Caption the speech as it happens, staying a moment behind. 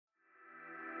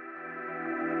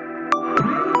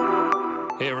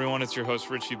Hey everyone, it's your host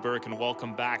Ritchie Burke, and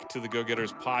welcome back to the Go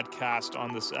Getters podcast.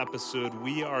 On this episode,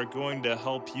 we are going to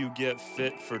help you get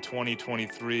fit for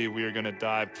 2023. We are going to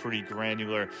dive pretty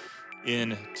granular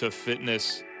into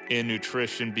fitness and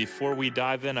nutrition. Before we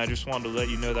dive in, I just wanted to let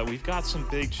you know that we've got some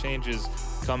big changes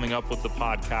coming up with the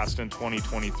podcast in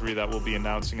 2023 that we'll be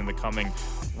announcing in the coming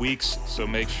weeks, so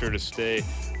make sure to stay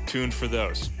tuned for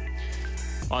those.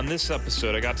 On this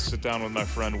episode, I got to sit down with my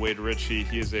friend Wade Ritchie.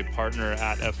 He is a partner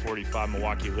at F45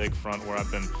 Milwaukee Lakefront, where I've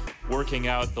been working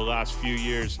out the last few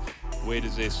years. Wade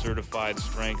is a certified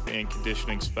strength and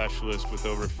conditioning specialist with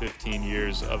over 15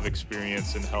 years of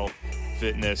experience in health,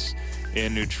 fitness,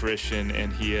 and nutrition,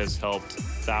 and he has helped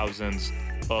thousands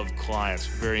of clients.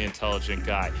 Very intelligent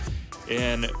guy.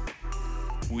 And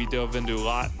we dove into a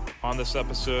lot on this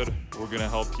episode. We're going to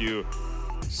help you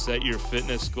set your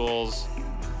fitness goals,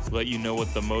 let you know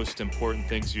what the most important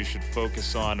things you should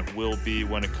focus on will be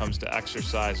when it comes to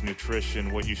exercise,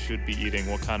 nutrition, what you should be eating,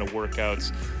 what kind of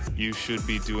workouts you should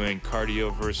be doing,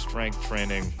 cardio versus strength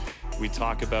training. We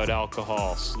talk about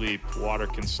alcohol, sleep, water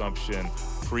consumption,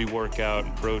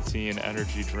 pre-workout, protein,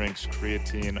 energy drinks,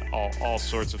 creatine, all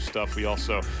sorts of stuff. We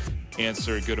also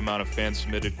answer a good amount of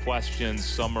fan-submitted questions.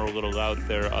 Some are a little out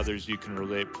there, others you can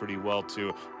relate pretty well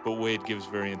to, but Wade gives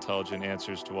very intelligent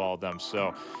answers to all of them.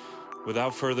 So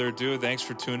without further ado, thanks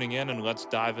for tuning in, and let's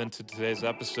dive into today's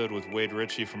episode with Wade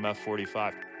Ritchie from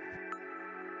F45.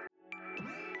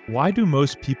 Why do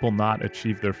most people not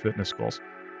achieve their fitness goals?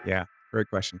 Yeah, great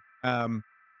question.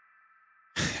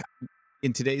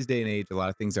 In today's day and age, a lot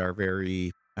of things are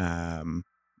very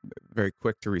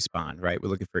quick to respond, right? We're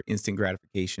looking for instant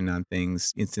gratification on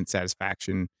things, instant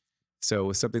satisfaction. So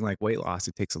with something like weight loss,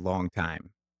 it takes a long time.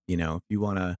 If you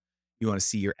wanna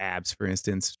see your abs, for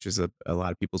instance, which is a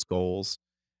lot of people's goals.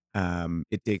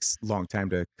 It takes a long time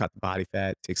to cut the body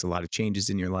fat. It takes a lot of changes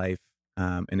in your life,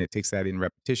 and it takes that in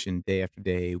repetition, day after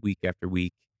day, week after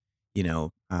week.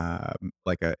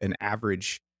 Like an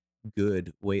average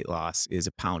good weight loss is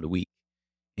a pound a week,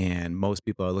 and most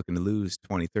people are looking to lose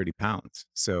 20, 30 pounds.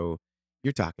 So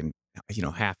you're talking,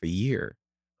 half a year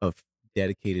of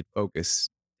dedicated focus,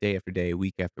 day after day,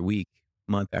 week after week,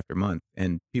 month after month.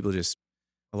 And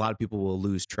a lot of people will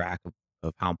lose track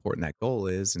of how important that goal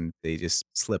is. And they just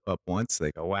slip up once.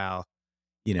 They go, wow,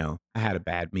 I had a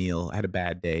bad meal, I had a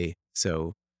bad day.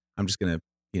 So I'm just going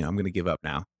to, I'm going to give up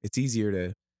now. It's easier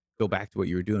to go back to what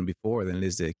you were doing before than it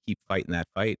is to keep fighting that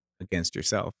fight against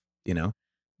yourself, you know?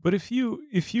 But if you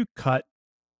cut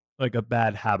like a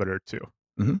bad habit or two,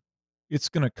 Mhm. it's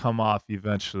gonna come off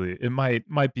eventually. It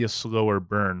might be a slower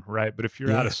burn, right? But if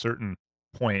you're at a Yeah. certain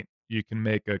point, you can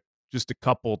make just a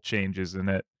couple changes in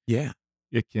it. Yeah.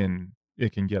 It can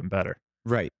get better.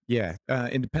 Right. Yeah.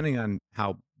 And depending on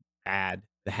how bad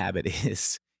the habit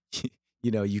is,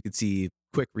 you could see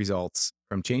quick results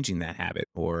from changing that habit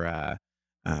or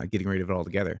getting rid of it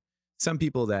altogether. Some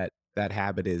people that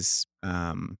habit is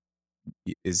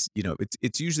it's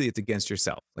against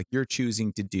yourself. Like you're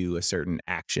choosing to do a certain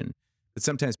action, but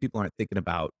sometimes people aren't thinking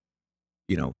about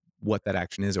what that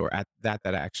action is or that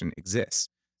action exists.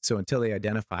 So until they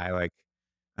identify, like,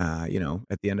 at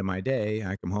the end of my day,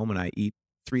 I come home and I eat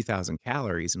 3,000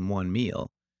 calories in one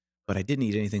meal, but I didn't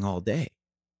eat anything all day.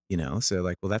 So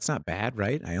like, well, that's not bad,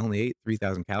 right? I only ate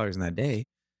 3,000 calories in that day.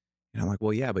 And I'm like,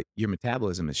 well, yeah, but your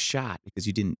metabolism is shot because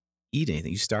you didn't eat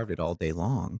anything. You starved it all day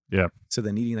long. Yeah. So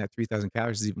then eating that 3,000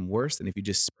 calories is even worse than if you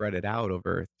just spread it out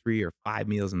over 3 or 5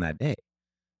 meals in that day.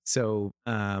 So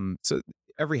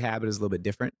every habit is a little bit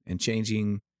different, and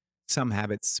changing some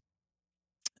habits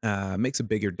makes a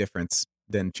bigger difference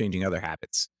than changing other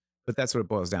habits. But that's what it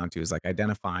boils down to, is like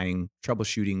identifying,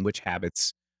 troubleshooting which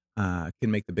habits can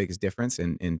make the biggest difference,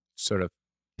 and sort of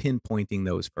pinpointing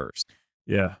those first.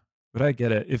 Yeah. But I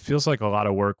get it. It feels like a lot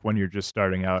of work when you're just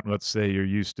starting out. And let's say you're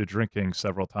used to drinking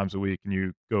several times a week and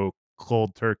you go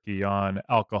cold turkey on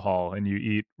alcohol and you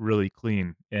eat really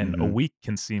clean. And a Hmm. week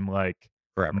can seem like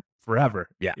Forever. forever.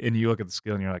 Yeah. And you look at the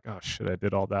scale and you're like, oh shit, I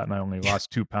did all that and I only lost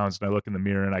 2 pounds. And I look in the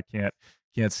mirror and I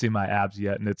can't see my abs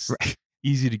yet. And it's Right.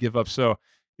 easy to give up. So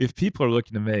if people are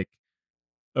looking to make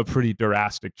a pretty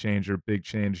drastic change or big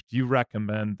change, do you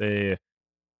recommend they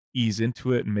ease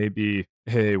into it and maybe,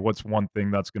 hey, what's one thing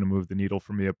that's going to move the needle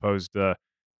for me, opposed to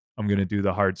I'm going to do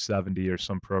the hard 70 or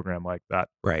some program like that?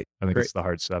 Right. I think Great. it's the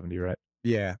hard 70, right?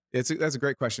 Yeah. That's a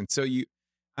great question. So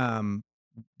um,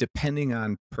 depending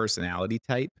on personality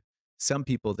type, some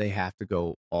people, they have to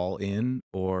go all in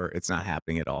or it's not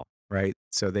happening at all. Right.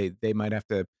 So they might have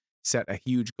to set a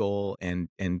huge goal and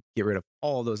get rid of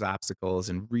all those obstacles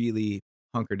and really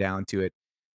hunker down to it.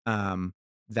 Um,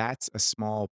 that's a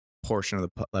small portion of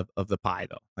the pie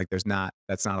though. Like that's not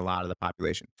a lot of the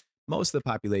population. most of the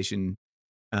population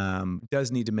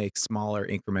does need to make smaller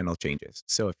incremental changes.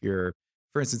 So if you're,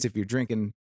 for instance, if you're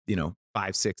drinking,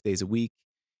 5, 6 days a week,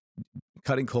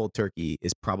 cutting cold turkey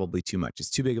is probably too much. It's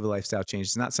too big of a lifestyle change.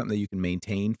 It's not something that you can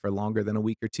maintain for longer than a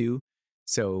week or two.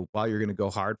 So while you're going to go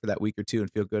hard for that week or two and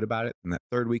feel good about it, and that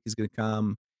third week is going to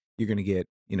come, you're going to get,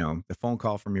 the phone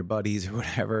call from your buddies or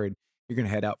whatever, and you're going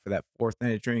to head out for that fourth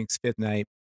night of drinks, fifth night.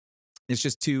 It's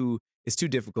too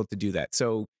difficult to do that.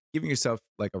 So giving yourself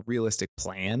like a realistic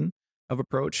plan of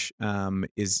approach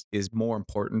is more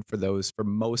important for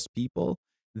most people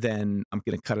than I'm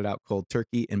going to cut it out cold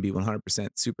turkey and be 100%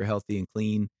 super healthy and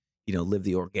clean, live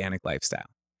the organic lifestyle.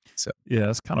 So, Yeah,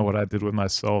 that's kinda what I did with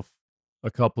myself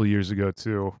a couple years ago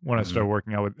too, when I mhm, started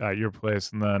working out at your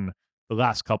place, and then the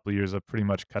last couple years, I've pretty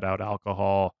much cut out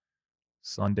alcohol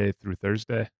Sunday through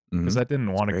Thursday because mhm, I didn't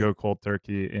that's wanna great. go cold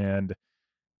turkey,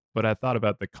 but I thought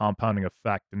about the compounding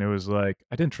effect, and it was like,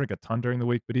 I didn't drink a ton during the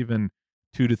week, but even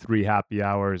 2 to 3 happy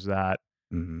hours at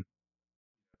Mhm.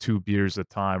 2 beers a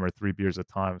time or 3 beers a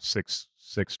time, 6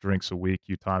 drinks a week,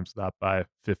 you times that by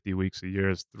 50 weeks a year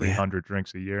is Yeah, 300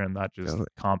 drinks a year, and that just totally.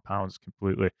 compounds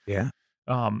completely. Yeah,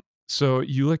 So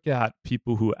you look at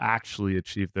people who actually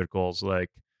achieve their goals, like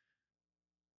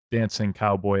Dancing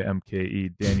Cowboy MKE,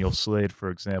 Daniel Slade, for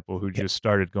example, who yeah, just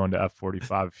started going to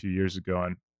F45 a few years ago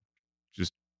and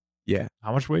just yeah.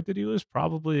 how much weight did he lose?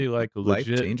 Probably like a Life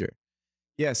legit changer.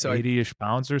 Yeah, so 80-ish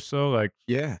pounds or so. Like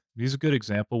yeah. he's a good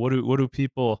example. What do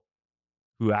people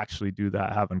who actually do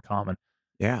that have in common?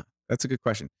 Yeah, that's a good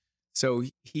question. So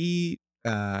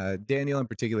Daniel in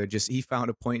particular, just he found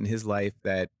a point in his life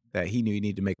that he knew he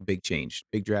needed to make a big change,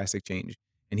 big drastic change,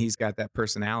 and he's got that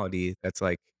personality that's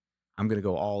like, I'm going to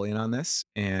go all in on this,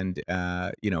 and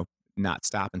not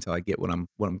stop until I get what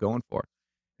I'm going for.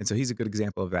 And so he's a good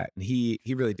example of that. And he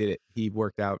really did it. He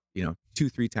worked out, 2,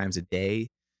 3 times a day,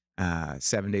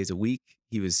 7 days a week.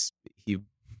 He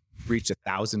reached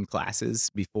 1,000 classes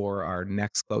before our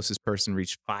next closest person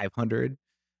reached 500.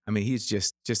 I mean, he's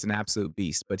just an absolute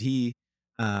beast. But he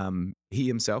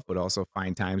himself would also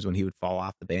find times when he would fall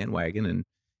off the bandwagon and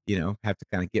have to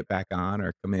kind of get back on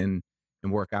or come in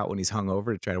and work out when he's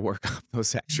hungover to try to work off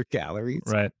those extra calories.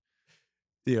 Right.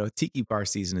 Tiki bar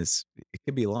season it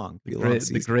could be long, The be a long Great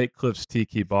season. Clips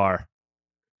Tiki Bar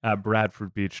at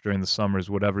Bradford Beach during the summer is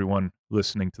what everyone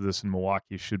listening to this in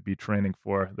Milwaukee should be training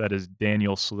for. That is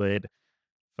Daniel Slade,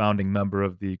 founding member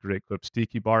of the Great Clips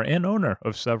Tiki Bar and owner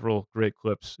of several Great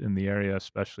Clips in the area,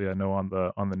 especially I know on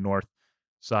the north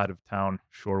side of town,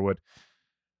 Shorewood.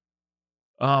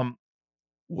 Um,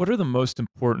 what are the most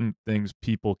important things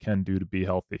people can do to be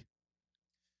healthy?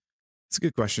 It's a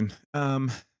good question.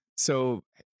 So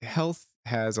health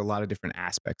has a lot of different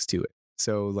aspects to it.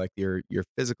 So like your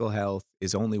physical health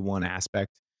is only one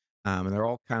aspect, and they're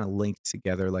all kind of linked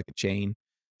together like a chain.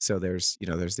 So there's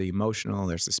the emotional,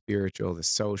 there's the spiritual, the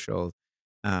social.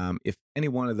 If any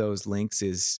one of those links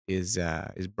is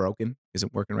broken,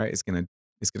 isn't working right, it's gonna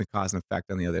cause an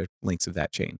effect on the other links of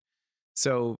that chain.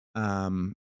 So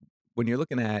when you're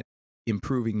looking at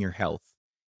improving your health,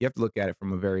 you have to look at it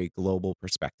from a very global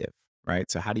perspective, right?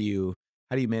 So how do you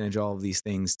manage all of these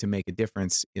things to make a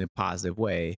difference in a positive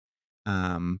way?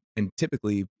 And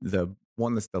typically, the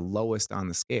one that's the lowest on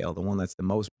the scale, the one that's the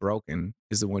most broken,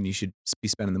 is the one you should be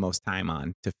spending the most time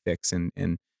on to fix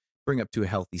and bring up to a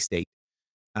healthy state.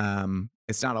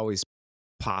 It's not always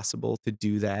possible to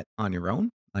do that on your own.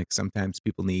 Like sometimes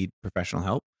people need professional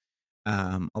help.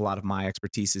 A lot of my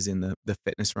expertise is in the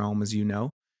fitness realm, as you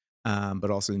know, but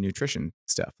also the nutrition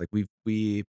stuff. Like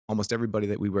we almost everybody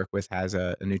that we work with has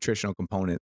a nutritional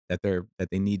component that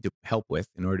they need to help with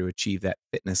in order to achieve that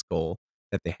fitness goal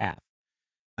that they have.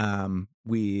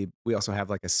 We also have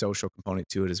like a social component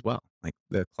to it as well. Like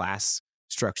the class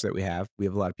structure that we have a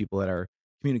lot of people that are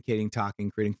communicating,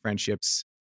 talking, creating friendships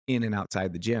in and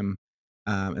outside the gym,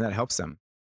 and that helps them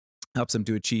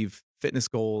to achieve fitness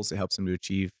goals. It helps them to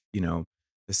achieve, the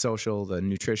social, the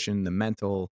nutrition, the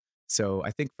mental. So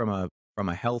I think from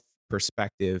a health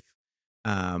perspective,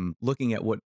 looking at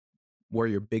where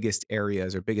your biggest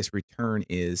areas or biggest return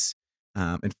is,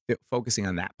 and focusing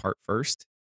on that part first,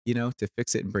 to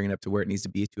fix it and bring it up to where it needs to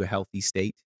be to a healthy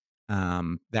state.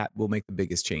 That will make the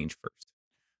biggest change first.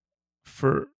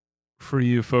 For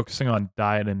you focusing on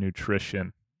diet and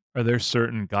nutrition, are there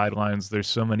certain guidelines? There's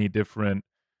so many different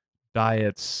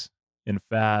diets and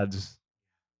fads.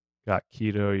 Got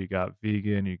keto, you got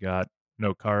vegan, you got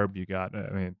no carb, you got I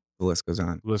mean, The list goes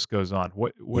on. the list goes on.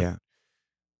 What Yeah.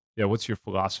 yeah, what's your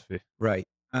philosophy? Right.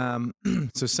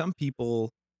 So some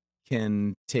people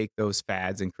can take those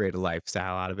fads and create a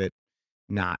lifestyle out of it.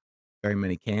 Not very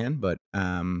many can, but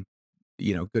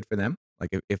good for them. Like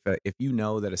if you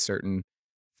know that a certain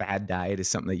fad diet is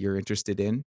something that you're interested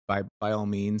in, by all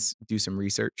means, do some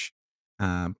research,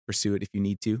 pursue it if you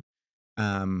need to.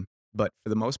 But for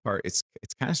the most part, it's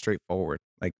kind of straightforward.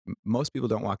 Like most people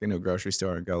don't walk into a grocery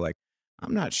store and go like,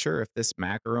 "I'm not sure if this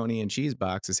macaroni and cheese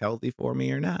box is healthy for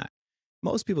me or not."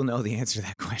 Most people know the answer to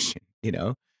that question.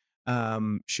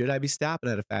 Should I be stopping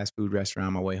at a fast food restaurant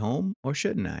on my way home, or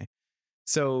shouldn't I?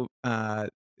 So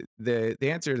the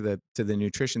answer to the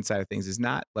nutrition side of things is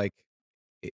not like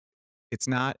it, it's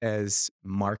not as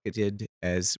marketed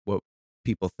as what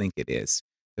people think it is.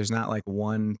 There's not like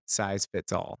one size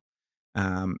fits all.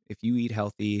 If you eat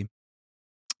healthy,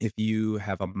 if you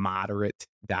have a moderate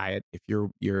diet, if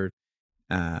you're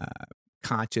uh,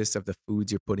 conscious of the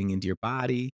foods you're putting into your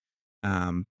body,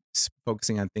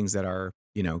 focusing on things that are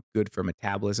good for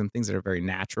metabolism, things that are very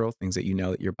natural, things that you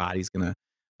know that your body's gonna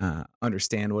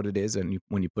understand what it is, and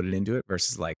when you put it into it,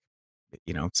 versus like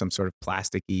some sort of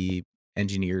plasticky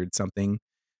engineered something.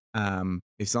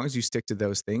 As long as you stick to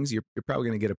those things, you're probably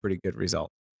going to get a pretty good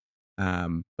result.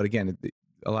 But again,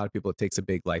 a lot of people, it takes a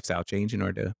big lifestyle change in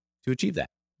order to achieve that.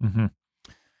 Mhm.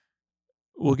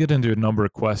 We'll get into a number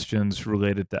of questions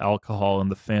related to alcohol and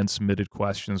the fan submitted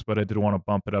questions, but I did want to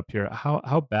bump it up here.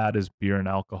 How bad is beer and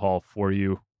alcohol for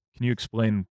you? Can you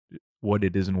explain what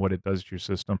it is and what it does to your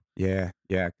system? Yeah,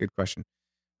 yeah, good question.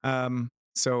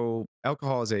 So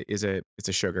alcohol it's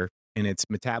a sugar, and it's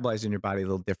metabolized in your body a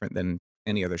little different than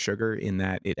any other sugar in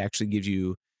that it actually gives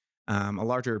you a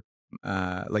larger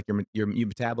like you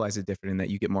metabolize it different in that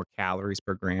you get more calories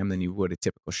per gram than you would a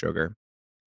typical sugar.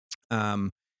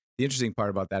 Um, the interesting part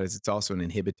about that is it's also an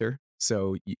inhibitor.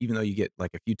 So even though you get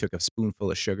like if you took a spoonful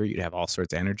of sugar, you'd have all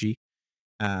sorts of energy.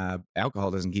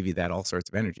 Alcohol doesn't give you that all sorts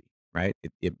of energy, right?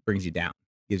 It brings you down,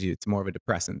 gives you it's more of a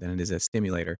depressant than it is a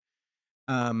stimulator.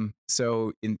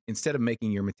 So instead of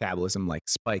making your metabolism like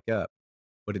spike up,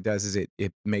 what it does is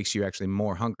it makes you actually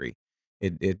more hungry.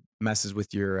 It messes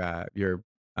with your uh,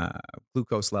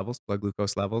 glucose levels, blood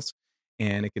glucose levels,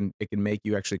 and it can make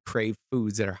you actually crave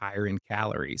foods that are higher in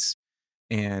calories.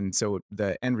 And so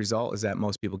the end result is that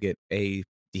most people get A,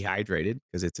 dehydrated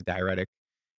because it's a diuretic,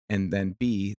 and then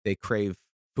B, they crave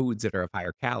foods that are of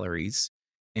higher calories,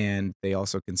 and they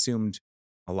also consumed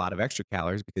a lot of extra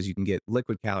calories because you can get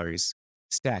liquid calories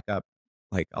stack up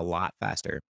like a lot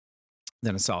faster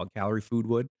than a solid calorie food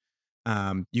would.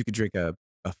 You could drink a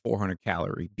 400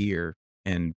 calorie beer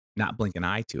and not blink an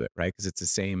eye to it, right? Because it's the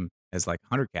same as like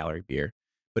 100-calorie beer.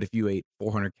 But if you ate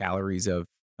 400 calories of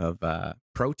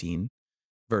protein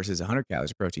versus 100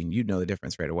 calories of protein, you'd know the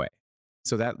difference right away.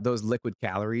 So that those liquid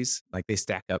calories, like they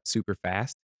stack up super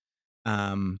fast.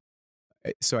 Um,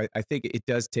 so I think it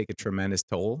does take a tremendous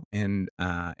toll, and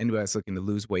anybody that's looking to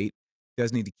lose weight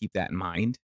does need to keep that in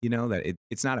mind. You know that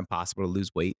it's not impossible to lose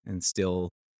weight and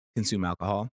still consume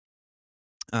alcohol,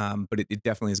 but it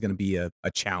definitely is going to be a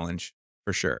challenge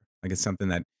for sure. Like it's something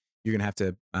that you're going to have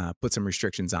to put some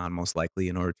restrictions on, most likely,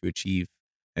 in order to achieve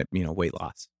weight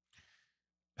loss.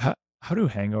 How do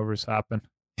hangovers happen?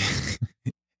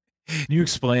 Can you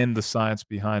explain the science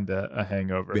behind a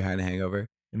hangover Behind a hangover.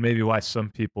 and maybe why some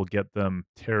people get them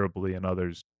terribly and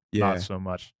others not Yeah. so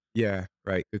much? Yeah,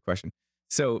 right. Good question.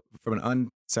 So, from an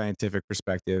unscientific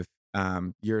perspective,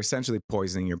 you're essentially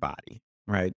poisoning your body,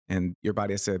 right? And your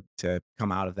body has to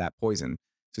come out of that poison,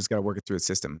 so it's got to work it through its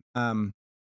system. From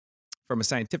a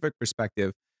scientific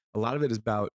perspective, a lot of it is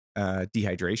about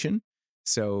dehydration.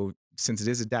 So, since it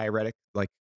is a diuretic, like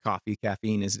coffee,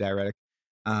 caffeine is a diuretic.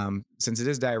 Since it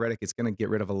is diuretic, it's going to get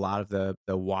rid of a lot of the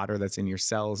water that's in your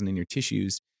cells and in your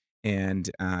tissues. And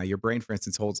your brain, for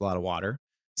instance, holds a lot of water.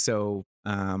 So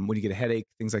when you get a headache,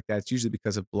 things like that, it's usually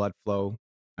because of blood flow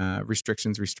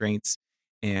restrictions, restraints.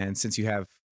 And since you have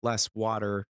less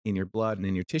water in your blood and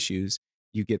in your tissues,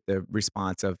 you get the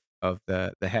response of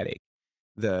the headache.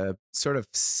 The sort of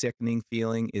sickening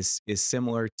feeling is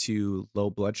similar to low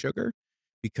blood sugar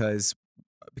because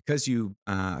you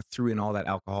threw in all that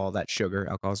alcohol, that sugar,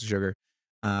 alcohol's a sugar,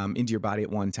 into your body at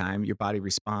one time. Your body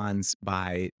responds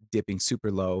by dipping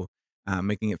super low,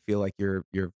 making it feel like you're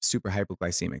super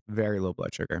hypoglycemic, very low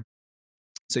blood sugar.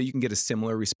 So you can get a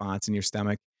similar response in your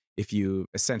stomach if you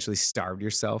essentially starved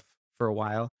yourself for a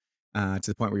while, to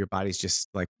the point where your body's just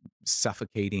like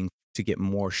suffocating to get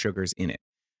more sugars in it,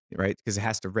 right? Because it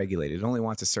has to regulate it. It only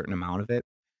wants a certain amount of it.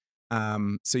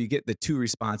 So you get the two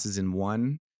responses in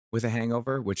one with a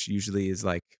hangover, which usually is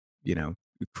like,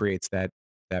 creates that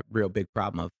real big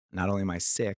problem of not only am I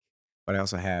sick, but I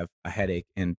also have a headache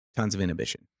and tons of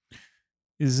inhibition.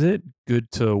 Is it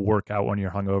good to work out when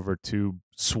you're hungover to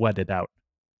sweat it out,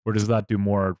 or does that do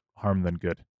more harm than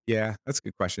good? Yeah, that's a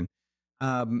good question.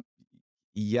 Um,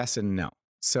 yes and no.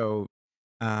 So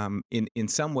In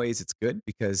some ways, it's good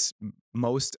because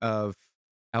most of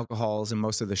alcohols and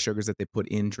most of the sugars that they put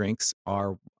in drinks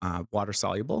are water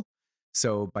soluble.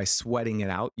 So by sweating it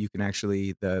out, you can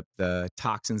actually the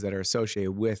toxins that are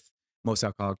associated with most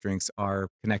alcoholic drinks are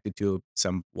connected to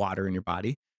some water in your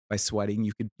body. By sweating,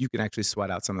 you can actually sweat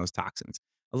out some of those toxins.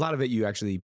 A lot of it you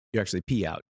actually pee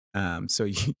out. So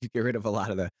you get rid of a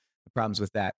lot of the problems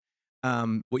with that.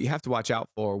 What you have to watch out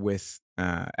for with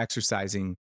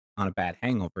exercising on a bad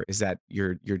hangover is that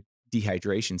your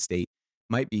dehydration state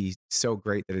might be so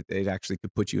great that it actually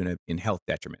could put you in health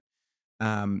detriment.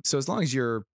 So as long as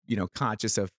you're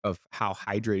conscious of how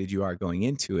hydrated you are going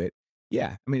into it,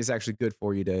 yeah, I mean it's actually good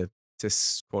for you to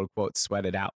quote unquote sweat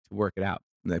it out, to work it out,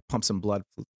 and like pump some blood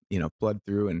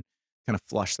through and kind of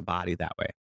flush the body that way.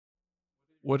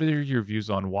 What are your views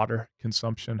on water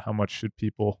consumption? How much should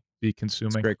people be It's a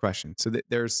consuming? great question. So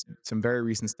there's some very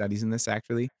recent studies in this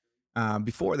actually.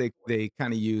 Before they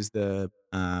kind of used the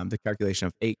calculation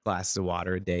of 8 glasses of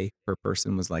water a day per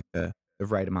person was like the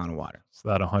right amount of water, Is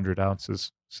that 100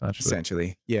 ounces essentially?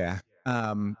 essentially. Yeah.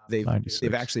 They've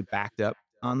 96. actually backed up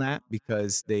on that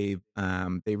because they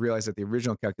realized that the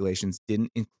original calculations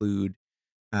didn't include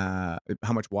how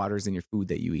much water is in your food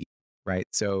that you eat, right?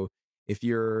 So if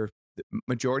you're the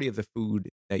majority of the food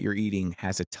that you're eating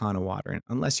has a ton of water in it,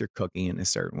 unless you're cooking in a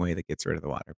certain way that gets rid of the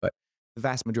water. But the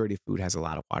vast majority of food has a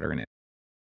lot of water in it.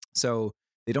 So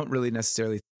they don't really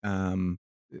necessarily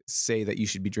say that you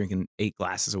should be drinking 8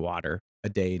 glasses of water a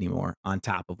day anymore on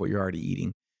top of what you're already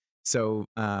eating. So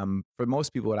for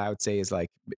most people, what I would say is like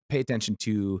pay attention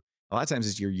to a lot of times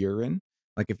is your urine.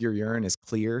 Like if your urine is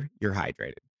clear, you're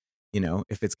hydrated.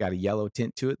 If it's got a yellow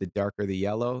tint to it, the darker the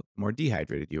yellow, the more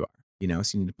dehydrated you are.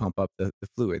 So you need to pump up the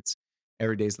fluids.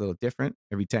 Every day's a little different.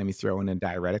 Every time you throw in a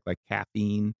diuretic like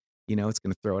caffeine, it's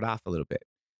going to throw it off a little bit.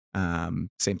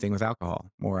 Same thing with alcohol.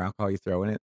 More alcohol you throw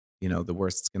in it, the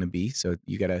worse it's going to be. So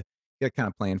you gotta kind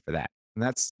of plan for that. And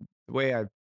that's the way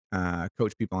I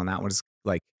coach people on that one is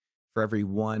like for every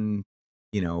one,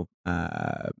 you know,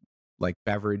 uh, like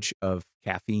beverage of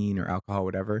caffeine or alcohol,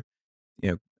 whatever,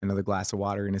 another glass of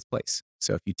water in its place.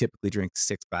 So if you typically drink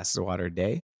 6 glasses of water a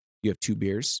day, you have 2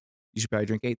 beers, you should probably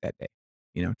drink 8 that day.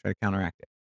 Try to counteract it.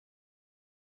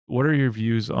 What are your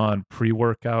views on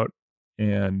pre-workout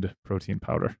and protein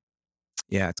powder?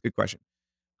 Yeah, it's a good question.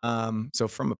 So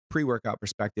from a pre-workout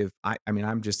perspective, I mean,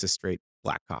 I'm just a straight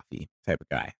black coffee type of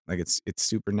guy. Like it's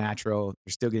super natural.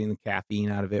 You're still getting the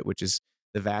caffeine out of it, which is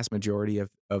the vast majority of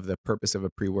the purpose of a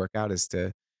pre-workout is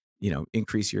to,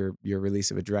 increase your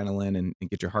release of adrenaline and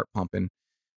get your heart pumping,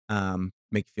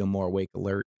 make you feel more awake,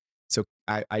 alert. So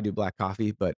I do black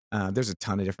coffee, but there's a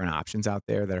ton of different options out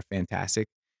there that are fantastic.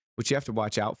 What you have to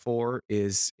watch out for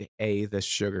is the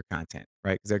sugar content,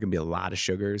 right? Because there can be a lot of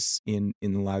sugars in a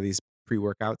lot of these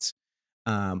pre-workouts,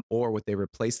 or what they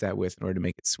replace that with in order to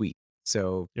make it sweet.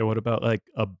 So Yeah, what about, like,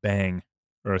 a Bang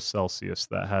or a Celsius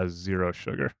that has 0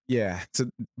 sugar? yeah,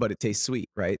 but it tastes sweet,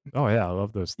 right? Oh, yeah, I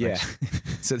love those Yeah.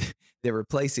 things. So they're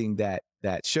replacing that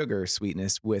sugar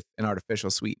sweetness with an artificial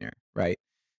sweetener, right?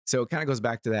 So it kind of goes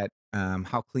back to that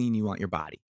how clean you want your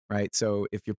body, right? So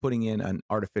if you're putting in an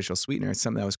artificial sweetener, it's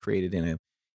something that was created in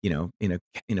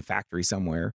a factory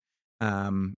somewhere,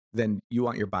 then you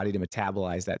want your body to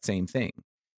metabolize that same thing.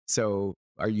 So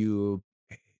are you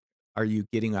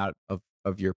getting out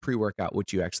of your pre-workout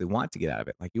what you actually want to get out of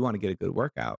it? Like you want to get a good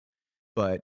workout,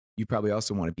 but you probably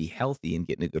also want to be healthy and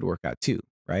getting a good workout too,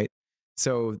 right?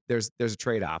 So there's a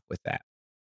trade-off with that.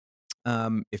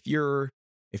 If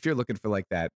you're looking for like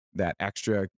that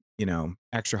extra,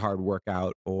 extra hard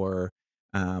workout or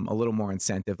a little more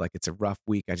incentive, like it's a rough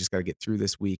week, I just got to get through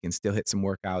this week and still hit some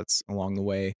workouts along the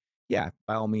way. Yeah,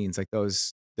 by all means, like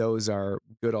those are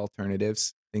good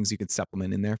alternatives, things you could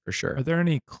supplement in there for sure. Are there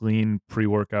any clean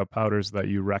pre-workout powders that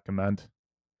you recommend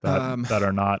that Um, that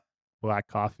are not black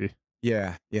coffee,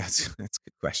 yeah, yeah, that's a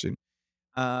good question.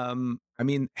 I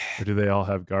mean, or do they all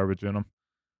have garbage in them?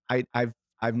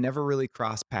 I've never really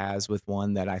crossed paths with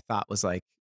one that I thought was like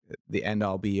the end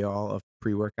all be all of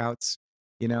pre-workouts,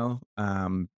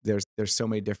 there's so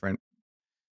many different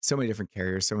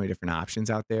carriers, so many different options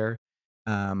out there.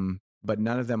 But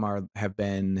none of them have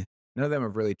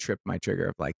really tripped my trigger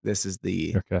of like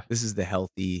Okay, this is the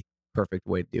healthy, perfect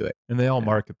way to do it, and they all you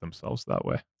know? market themselves that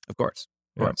way. Of course.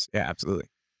 Of Yeah. course. Yeah, absolutely.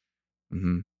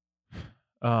 Mhm.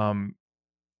 Um,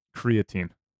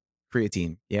 Creatine.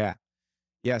 Creatine. Yeah.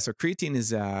 Yeah, so creatine is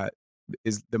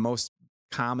the most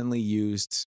commonly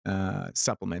used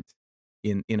supplement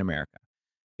in America.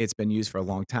 It's been used for a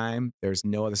long time. There's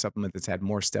no other supplement that's had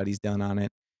more studies done on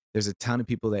it. There's a ton of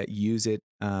people that use it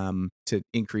to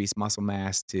increase muscle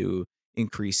mass, to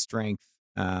increase strength.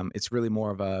 It's really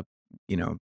more of a, you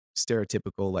know,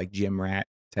 stereotypical like gym rat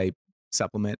type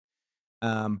supplement.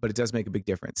 But it does make a big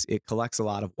difference. It collects a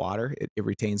lot of water. It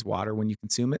retains water when you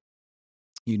consume it.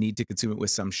 You need to consume it with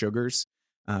some sugars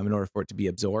in order for it to be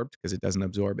absorbed because it doesn't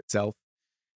absorb itself.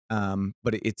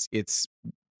 But it's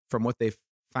from what they've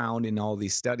found in all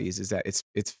these studies is that it's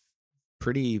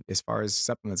pretty, as far as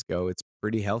supplements go, it's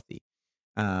pretty healthy.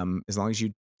 As long as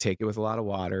you take it with a lot of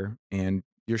water and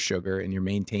your sugar and you're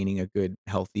maintaining a good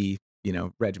healthy,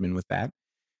 regimen with that.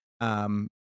 Um,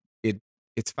 it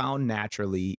it's found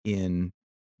naturally in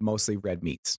mostly red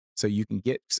meats. So you can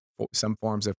get some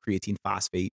forms of creatine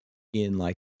phosphate in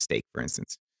like steak, for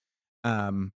instance.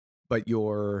 Um, but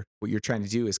what you're trying to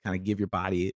do is kind of give your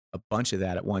body a bunch of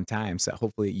that at one time. So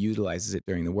hopefully it utilizes it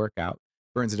during the workout,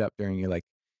 burns it up during your like,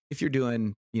 if you're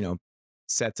doing,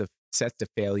 sets to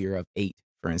failure of 8,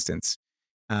 for instance,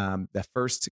 the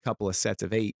first couple of sets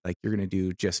of 8, like you're going to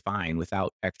do just fine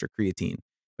without extra creatine.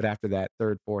 But after that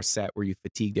third, fourth set where you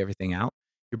fatigued everything out,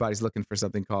 your body's looking for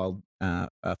something called a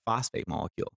phosphate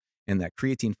molecule. And that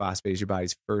creatine phosphate is your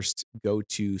body's first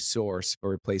go-to source for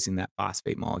replacing that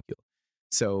phosphate molecule.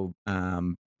 So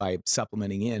by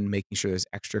supplementing in, making sure there's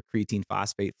extra creatine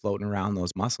phosphate floating around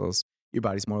those muscles, your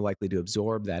body's more likely to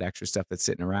absorb that extra stuff that's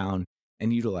sitting around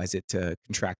and utilize it to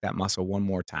contract that muscle one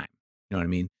more time. You know what I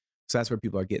mean? So that's where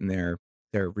people are getting their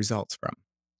results from.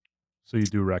 So you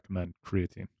do recommend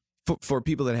creatine. For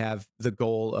people that have the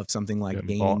goal of something like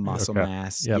Getting ball. gaining muscle Okay.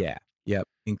 mass, Yep. yeah, yep,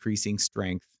 increasing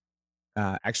strength.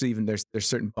 Actually, even there's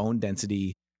certain bone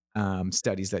density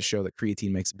studies that show that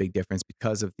creatine makes a big difference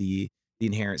because of the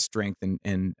inherent strength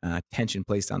and tension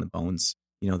placed on the bones.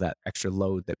 That extra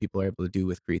load that people are able to do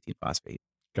with creatine phosphate.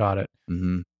 Got it.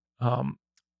 Hmm. Um,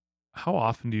 how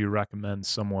often do you recommend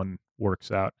someone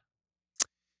works out?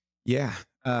 Yeah.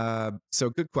 So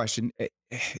good question.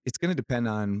 It's going to depend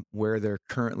on where they're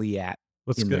currently at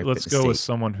Let's in go their let's fitness go with state.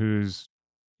 someone who's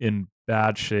in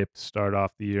bad shape to start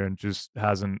off the year and just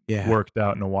hasn't Yeah. worked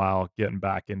out in a while, getting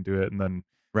back into it, and then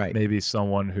Right. maybe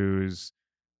someone who's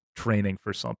training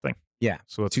for something. Yeah.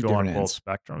 So let's Two go on different both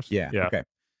ends. spectrums. Yeah. Yeah. Okay.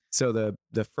 So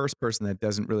the first person that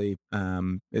doesn't really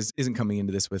isn't coming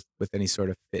into this with any sort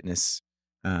of fitness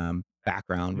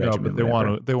background No, regimen, but they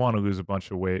whatever. wanna lose a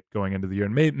bunch of weight going into the year,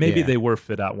 and maybe Yeah. they were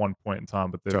fit at one point in time,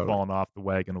 but they've Totally. fallen off the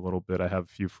wagon a little bit. I have a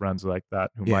few friends like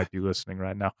that who Yeah. might be listening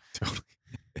right now. Totally.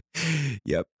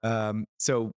 Yep.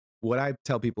 So what I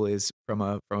tell people is from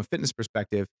a fitness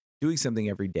perspective, doing something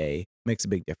every day makes a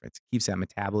big difference. Keeps that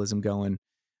metabolism going.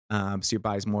 So your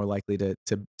body's more likely to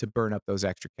burn up those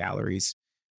extra calories.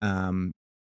 Um,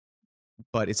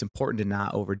 but it's important to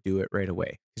not overdo it right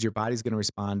away because your body's going to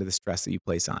respond to the stress that you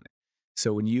place on it.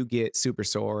 So when you get super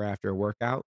sore after a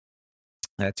workout,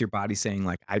 that's your body saying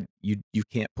like, you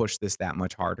can't push this that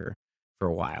much harder for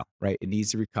a while, right? It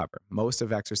needs to recover. Most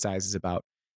of exercise is about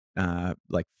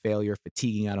like failure,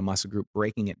 fatiguing out a muscle group,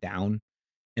 breaking it down,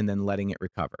 and then letting it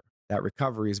recover. That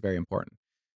recovery is very important.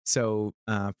 So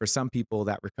for some people,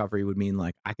 that recovery would mean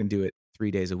like I can do it 3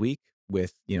 days a week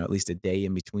with at least a day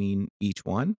in between each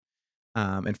one.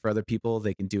 And for other people,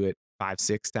 they can do it 5,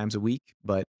 6 times a week,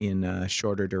 but in a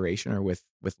shorter duration or with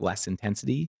less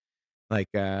intensity. Like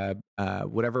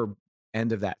whatever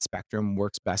end of that spectrum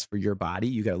works best for your body,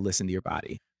 you got to listen to your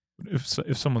body. If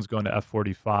someone's going to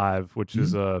F45, which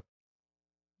is Mhm. a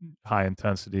high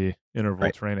intensity interval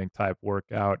Right. training type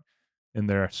workout, and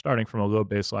they're starting from a low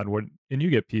baseline, where and you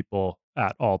get people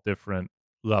at all different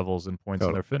levels and points in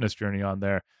Totally. their fitness journey on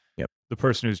there. Yep. The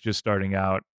person who's just starting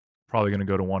out probably going to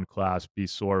go to one class, be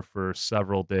sore for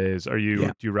several days. Yeah.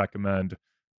 Do you recommend,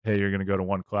 hey, you're going to go to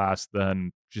one class,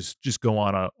 then just go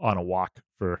on a walk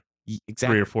for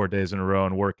 3 or 4 days in a row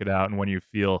and work it out, and when you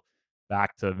feel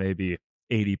back to maybe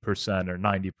 80% or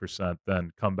 90%,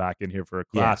 then come back in here for a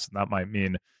Yeah. class, and that might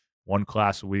mean one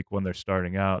class a week when they're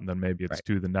starting out, and then maybe it's Right.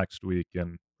 two the next week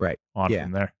and Right. on Yeah.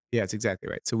 from there. Yeah, it's exactly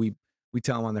right. So we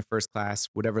tell them on their first class,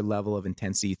 whatever level of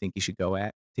intensity you think you should go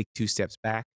at, take 2 steps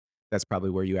back. That's probably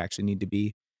where you actually need to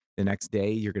be. The next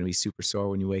day, you're going to be super sore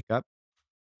when you wake up.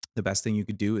 The best thing you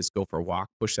could do is go for a walk,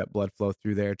 push that blood flow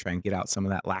through there, try and get out some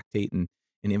of that lactate and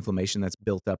inflammation that's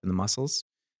built up in the muscles.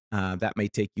 That may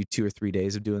take you 2 or 3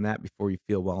 days of doing that before you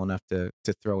feel well enough to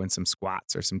throw in some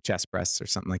squats or some chest press or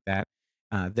something like that.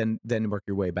 Then work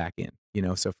your way back in.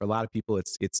 So for a lot of people,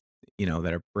 it's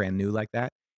that are brand new like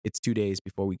that. It's 2 days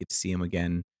before we get to see them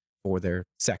again for their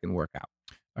second workout.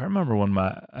 I remember when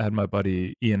I had my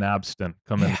buddy Ian Abston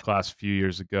come into Yeah, class a few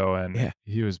years ago, and yeah,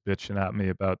 he was bitching at me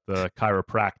about the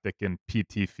chiropractic and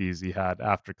PT fees he had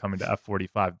after coming to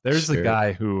F45. There's a sure,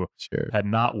 guy who sure, had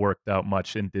not worked out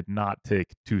much and did not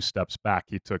take 2 steps back.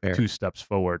 He took fair. 2 steps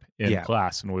forward in Yeah,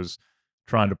 class and was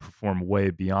trying to perform way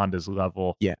beyond his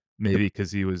level, Yeah. Com maybe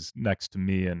because he was next to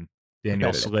me and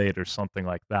Daniel competitive. Slade or something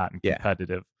like that and Yeah.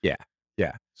 competitive. Yeah.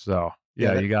 Yeah. So, Yeah,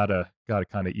 yeah, that you gotta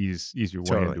kinda ease your way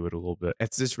totally. into it a little bit.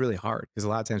 It's just really hard because a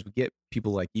lot of times we get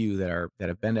people like you that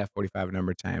have been to F45 a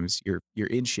number of times. You're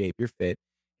in shape, you're fit,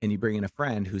 and you bring in a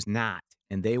friend who's not,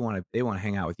 and they wanna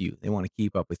hang out with you. They wanna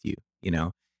keep up with you, you know?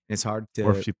 And it's hard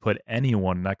Or to if you put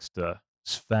anyone next to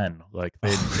Sven, like,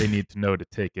 they need to know to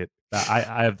take it. I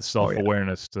have the Oh, yeah.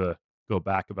 self-awareness to go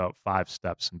back about 5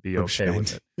 steps and be From okay Sven.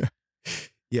 with it.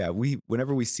 Yeah,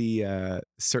 whenever we see,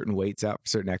 certain weights out for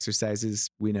certain exercises,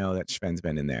 we know that Sven's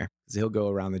been in there 'cause he'll go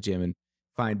around the gym and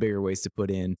find bigger ways to put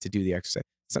in to do the exercise.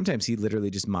 Sometimes he literally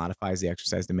just modifies the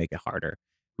exercise to make it harder,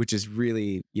 which is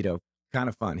really, kind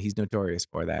of fun. He's notorious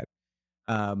for that.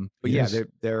 But He yeah, is.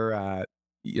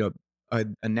 you know,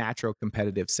 a natural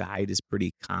competitive side is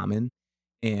pretty common,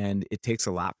 and it takes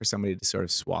a lot for somebody to sort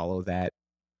of swallow that,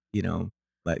 you know,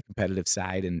 that competitive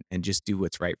side and just do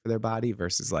what's right for their body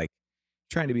versus, like,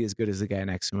 trying to be as good as the guy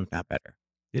next to him, if not better.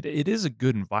 It is a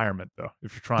good environment, though,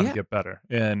 if you're trying to Yeah, get better.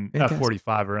 And fantastic.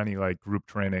 F45 or any, like, group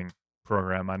training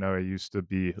program, I know I used to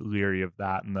be leery of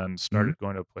that and then Mhm. started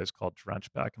going to a place called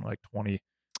Drench back in, like, Yeah.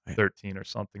 2013 or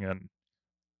something, and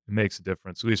it makes a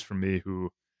difference, at least for me who,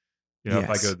 if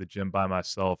I go to Yes. the gym by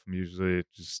myself, I'm usually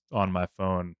just on my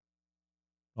phone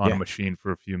on a Yeah. machine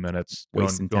for a few minutes, going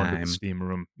Wasting going to the time. steam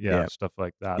room, yeah, Yeah. stuff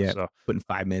like that, Yeah. so Putting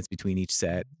 5 minutes between each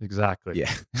set. exactly.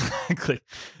 Yeah. Exactly.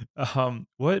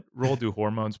 What role do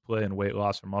hormones play in weight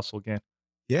loss or muscle gain?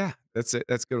 Yeah, that's a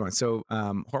good one. So,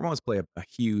 hormones play a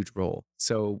huge role.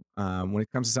 So, when it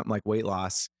comes to something like weight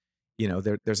loss,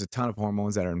 there's a ton of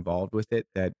hormones that are involved with it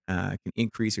that can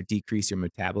increase or decrease your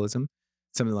metabolism.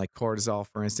 Something like cortisol,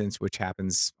 for instance, which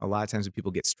happens a lot of times when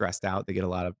people get stressed out, they get a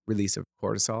lot of release of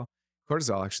cortisol.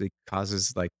 Cortisol actually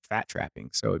causes like fat trapping.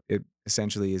 So it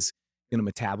essentially is going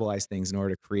to metabolize things in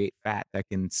order to create fat that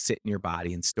can sit in your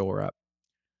body and store up.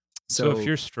 So if So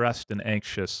you're stressed and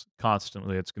anxious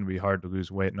constantly, it's gonna be hard to lose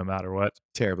weight no matter what.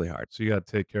 terribly hard. So you gotta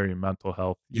take care of your mental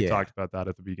health. You Yeah. talked about that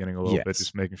at the beginning a little bit, Yes.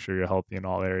 just making sure you're healthy in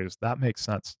all areas. That makes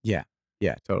sense. Yeah.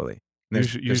 Yeah, totally. And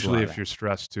there's a Usually lot of if that. you're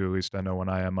stressed too, at least I know when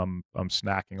I am, I'm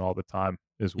snacking all the time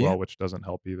as Yeah. well, which doesn't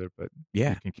help either, but you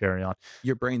Yeah. can carry on.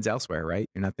 Your brain's elsewhere, right?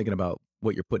 You're not thinking about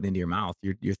what you're putting into your mouth.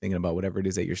 You're thinking about whatever it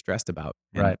is that you're stressed about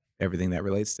and Right. everything that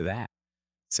relates to that.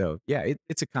 So, yeah,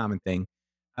 it's a common thing.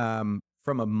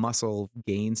 From a muscle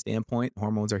gain standpoint,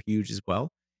 hormones are huge as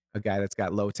well. A guy that's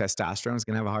got low testosterone is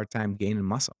gonna have a hard time gaining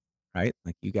muscle, right?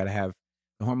 Like, you gotta have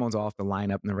the hormones all have to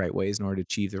line up in the right ways in order to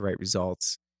achieve the right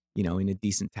results, in a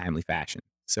decent, timely fashion.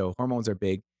 So, hormones are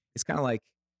big. It's kinda like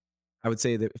I would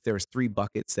say that if there was 3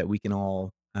 buckets that we can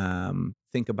all,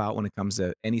 think about when it comes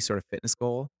to any sort of fitness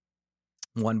goal,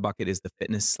 one bucket is the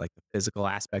fitness, like the physical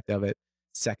aspect of it.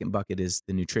 Second bucket is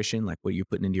the nutrition, like what you're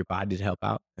putting into your body to help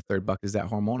out. The third bucket is that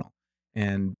hormonal.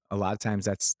 And a lot of times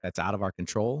that's out of our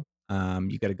control.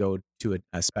 You got to go to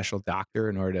a special doctor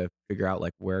in order to figure out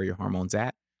like where your hormones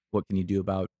at. What can you do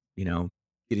about,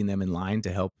 getting them in line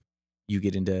to help you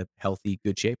get into healthy,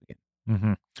 good shape again?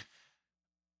 Mhm.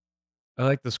 I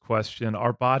like this question.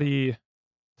 Are body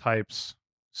types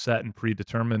set and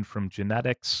predetermined from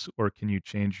genetics, or can you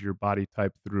change your body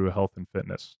type through health and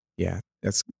fitness? Yeah,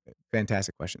 that's a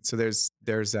fantastic question. So there's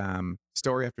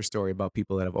story after story about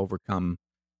people that have overcome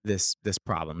this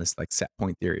problem, this like set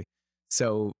point theory.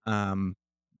 So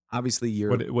obviously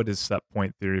you're What is set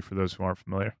point theory for those who aren't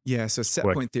familiar? yeah, so Just set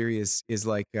quick. point theory is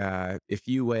like if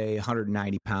you weigh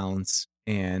 190 pounds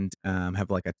and have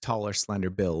like a taller, slender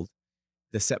build,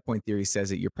 the set point theory says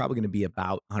that you're probably going to be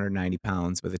about 190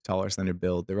 pounds with a taller, slender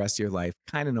build the rest of your life,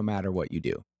 kind of no matter what you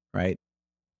do, right?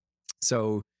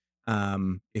 So,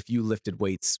 if you lifted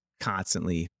weights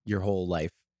constantly your whole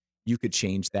life, you could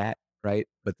change that, right?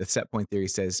 But the set point theory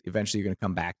says eventually you're going to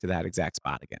come back to that exact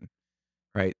spot again,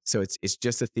 right? So it's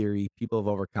just a theory. People have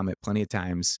overcome it plenty of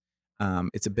times.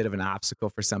 It's a bit of an obstacle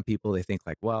for some people. They think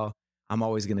like, well, I'm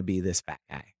always going to be this fat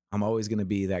guy. I'm always going to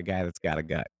be that guy that's got a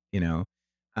gut,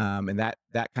 and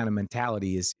that kind of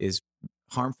mentality is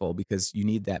harmful because you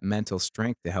need that mental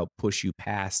strength to help push you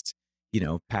past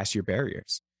your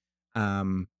barriers.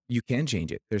 You can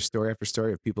change it. There's story after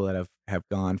story of people that have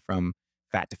gone from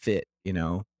fat to fit,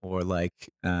 or like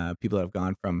people that have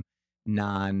gone from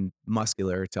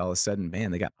non-muscular to all of a sudden,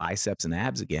 man, they got biceps and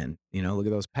abs again. Look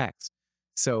at those pecs.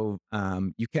 So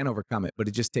you can overcome it, but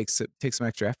it just takes some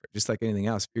extra effort. Just like anything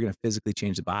else, if you're going to physically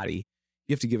change the body,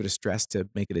 you have to give it a stress to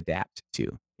make it adapt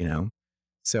to.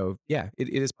 So yeah, it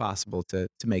is possible to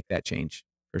make that change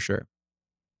for sure.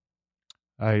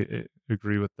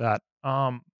 Agree with that.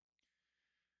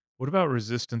 What about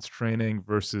resistance training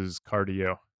versus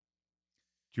cardio?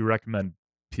 Do you recommend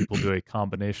people do a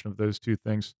combination of those 2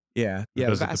 things, Yeah, or yeah,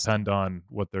 the does it vast depend on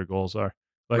what their goals are?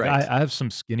 Like, right. I have some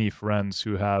skinny friends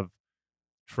who have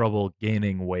trouble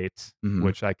gaining weight, Mhm.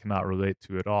 which I cannot relate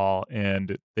to at all,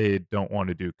 and they don't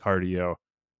wanna do cardio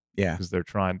Yeah, because 'cause they're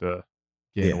trying to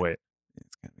gain yeah. weight.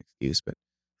 It's kind of an excuse, but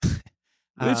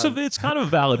It's um, it's kind of a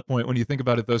valid point when you think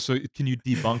about it, though, so can you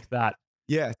debunk that?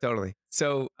 yeah, totally.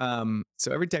 So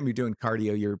every time you're doing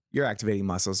cardio, you're activating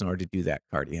muscles in order to do that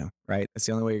cardio, right? That's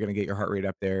the only way you're gonna get your heart rate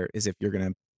up there is if you're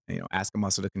gonna, ask a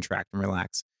muscle to contract and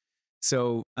relax.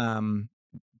 So,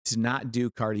 to not do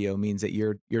cardio means that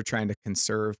you're trying to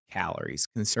conserve calories,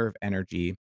 conserve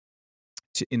energy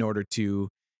in order to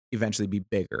eventually be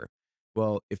bigger.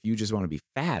 Well, if you just want to be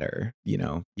fatter,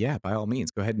 yeah, by all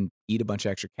means, go ahead and eat a bunch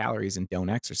of extra calories and don't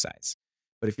exercise.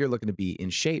 But if you're looking to be in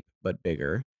shape but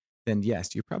bigger, then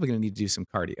yes, you're probably going to need to do some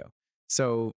cardio.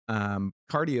 So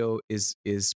cardio is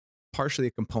partially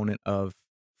a component of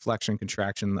flexion and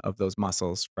contraction of those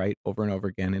muscles, right, over and over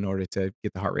again in order to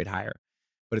get the heart rate higher.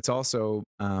 But it's also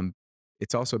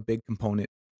a big component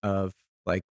of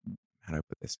like how do I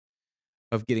put this?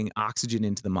 Of getting oxygen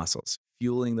into the muscles,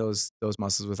 fueling those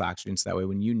muscles with oxygen, so that way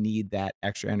when you need that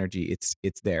extra energy,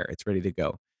 it's there, it's ready to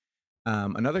go.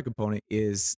 Another component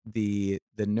is the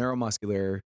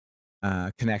neuromuscular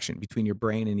connection between your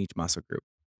brain and each muscle group.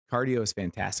 Cardio is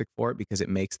fantastic for it because it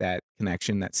makes that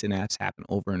connection, that synapse happen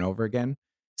over and over again.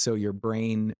 So your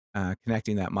brain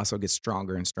connecting that muscle gets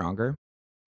stronger and stronger,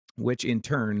 which in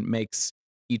turn makes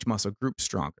each muscle group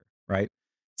stronger, right?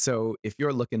 So if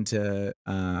you're looking to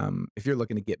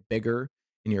get bigger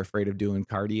and you're afraid of doing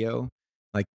cardio,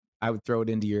 like I would throw it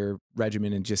into your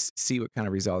regimen and just see what kind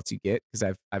of results you get.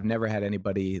 Because I've never had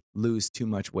anybody lose too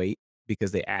much weight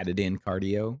because they added in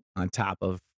cardio on top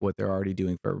of what they're already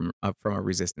doing from a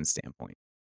resistance standpoint.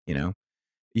 You know,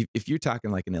 if you're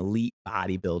talking like an elite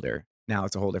bodybuilder, now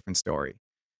it's a whole different story.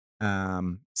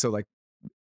 So like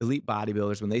elite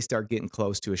bodybuilders, when they start getting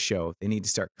close to a show, they need to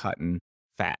start cutting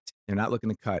fat. They're not looking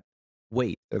to cut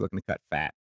weight, they're looking to cut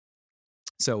fat.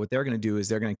 So what they're going to do is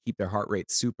they're going to keep their heart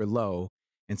rate super low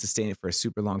and sustain it for a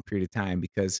super long period of time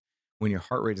because when your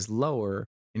heart rate is lower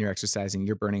and you're exercising,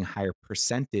 you're burning a higher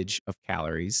percentage of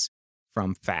calories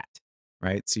from fat,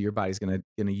 right? So your body's going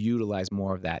to utilize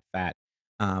more of that fat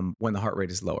when the heart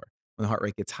rate is lower. When the heart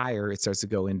rate gets higher, it starts to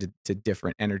go into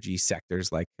different energy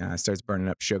sectors, like starts burning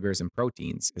up sugars and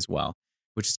proteins as well,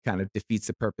 which kind of defeats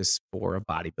the purpose for a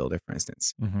bodybuilder, for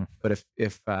instance. Mhm. But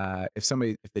if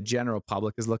the general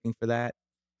public is looking for that,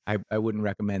 I wouldn't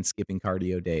recommend skipping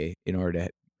cardio day in order to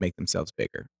make themselves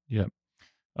bigger. Yeah.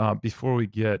 Before we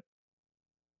get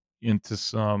into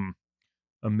some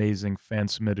amazing fan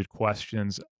submitted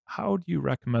questions, how do you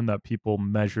recommend that people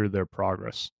measure their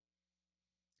progress?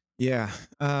 Yeah.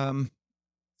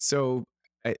 So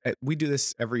we do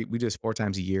this 4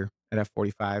 times a year at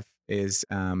F45 is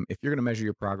if you're going to measure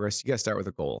your progress, you got to start with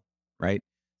a goal, right?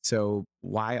 So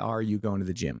why are you going to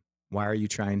the gym? Why are you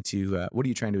trying to, what are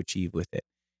you trying to achieve with it?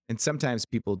 And sometimes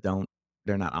people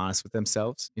they're not honest with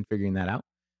themselves in figuring that out.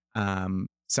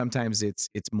 Sometimes it's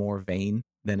more vain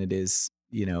than it is,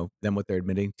 than what they're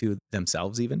admitting to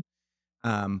themselves even.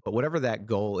 But whatever that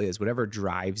goal is, whatever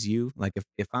drives you, like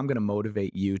if I'm going to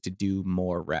motivate you to do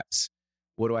more reps,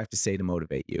 what do I have to say to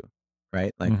motivate you?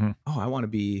 Right? Like, Mhm. oh, I want to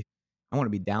be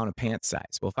down a pant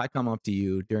size. Well, if I come up to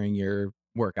you during your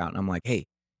workout and I'm like, hey,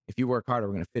 if you work harder,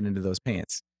 we're going to fit into those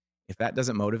pants. If that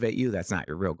doesn't motivate you, that's not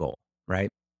your real goal, right?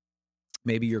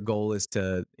 Maybe your goal is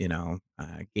to,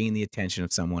 gain the attention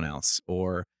of someone else,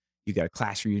 or you got a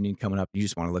class reunion coming up. You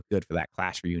just want to look good for that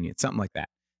class reunion, something like that.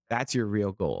 That's your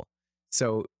real goal.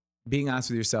 So being honest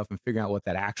with yourself and figuring out what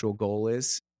that actual goal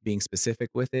is, being specific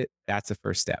with it, that's the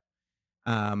first step.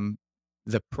 Um,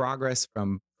 the progress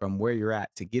from where you're at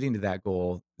to getting to that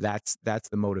goal, that's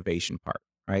the motivation part,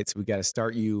 right? So we got to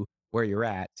start you where you're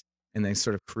at, and then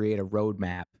sort of create a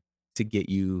roadmap to get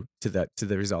you to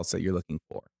the results that you're looking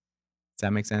for. Does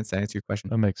that make sense? Did that answer your question?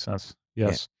 That makes sense. Yeah.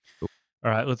 Yes. Cool.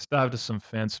 All right, let's dive to some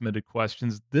fan submitted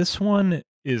questions. This one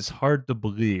is hard to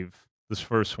believe, this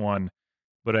first one,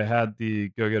 but I had the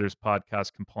Go Getters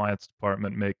podcast compliance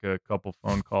department make a couple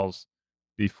phone calls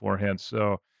beforehand.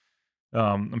 So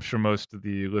I'm sure most of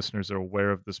the listeners are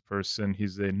aware of this person.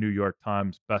 He's a New York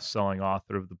Times best-selling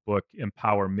author of the book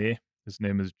Empower Me. His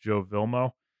name is Joe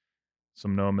Vilmo.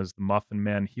 Some know him as the Muffin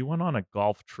Man. He went on a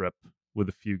golf trip with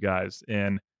a few guys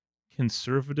and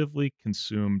conservatively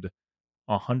consumed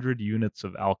 100 units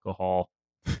of alcohol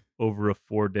over a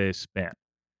 4-day span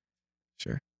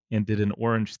Sure. and did an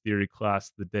Orange Theory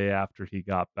class the day after he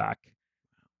got back.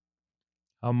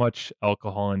 How much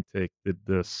alcohol intake did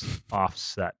this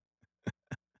offset?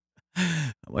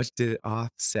 How much did it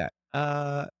offset?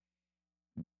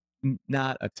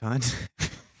 Not a ton.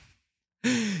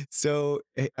 So,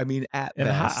 I mean, at And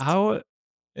best,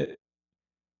 eh,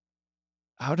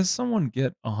 how does someone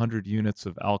get 100 units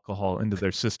of alcohol into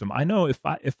their system? I know if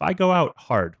I go out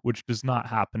hard, which does not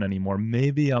happen anymore,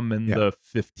 maybe I'm in yeah, the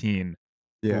 15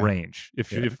 yeah, range yeah,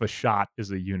 if a shot is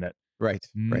a unit, right,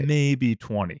 right, maybe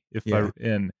 20 if I yeah,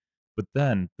 and but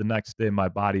then the next day my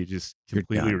body just you're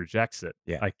completely done. rejects it.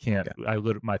 Yeah, I can't yeah,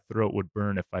 my throat would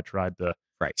burn if I tried to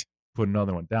right, put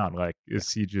another one down. Like, yeah.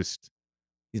 is he just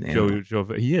He's an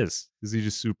animal. He is. Is he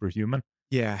just superhuman?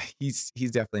 Yeah, he's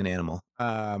definitely an animal.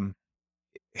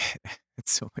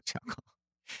 It's so much alcohol.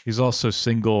 He's also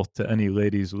single to any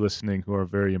ladies listening who are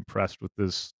very impressed with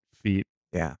this feat.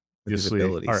 Yeah, with his Obviously,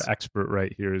 our abilities. expert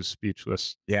right here is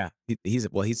speechless. Yeah, he's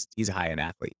a high-end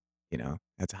athlete,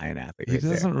 That's a high-end athlete He right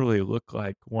there. doesn't really look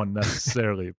like one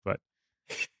necessarily, but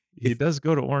he If does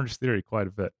go to Orange Theory quite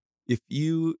a bit. if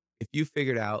you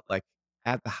figured out, like,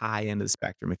 at the high end of the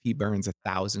spectrum, if he burns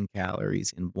 1,000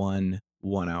 calories in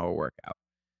one-hour workout,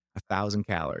 1,000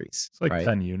 calories, It's like right?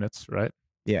 10 units, right?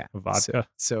 Yeah. Of So vodka,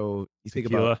 so you think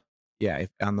about, tequila. yeah, if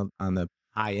on the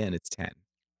high end, it's 10,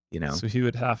 So he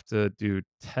would have to do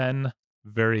 10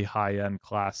 very high-end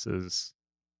classes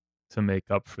to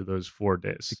make up for those 4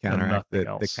 to days and counteract nothing the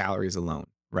else. calories alone,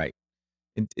 right.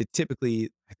 And it typically,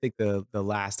 I think the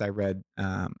last I read,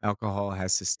 alcohol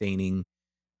has sustaining,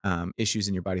 issues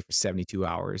in your body for 72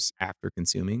 hours after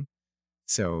consuming.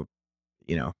 So,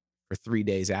 you know, for 3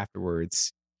 days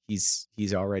afterwards, he's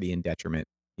already in detriment,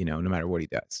 no matter what he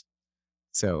does.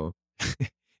 So,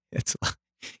 it's a lot,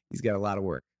 he's got a lot of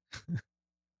work.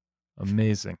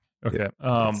 Amazing. It Okay,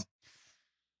 is.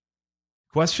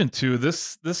 question 2,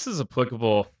 this is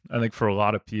applicable, I think, for a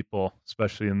lot of people,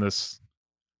 especially in this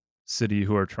city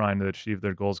who are trying to achieve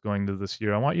their goals going into this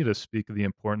year. I want you to speak of the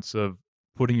importance of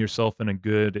putting yourself in a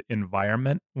good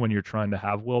environment when you're trying to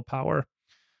have willpower.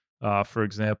 For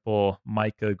example,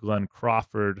 Micah Glenn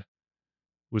Crawford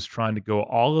was trying to go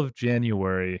all of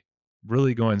January,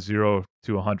 really going 0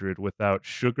 to 100 without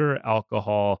sugar,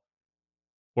 alcohol,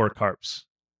 or carbs.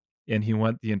 And he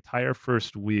went the entire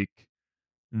first week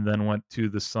and then went to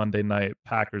the Sunday night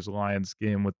Packers-Lions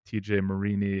game with TJ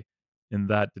Marini, and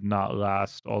that did not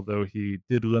last, although he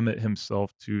did limit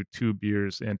himself to 2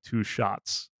 beers and 2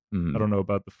 shots. I Mhm. don't know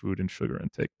about the food and sugar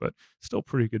intake, but still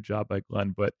pretty good job by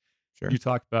Glenn. But Sure. you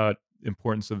talk about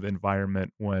importance of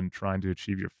environment when trying to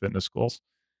achieve your fitness goals.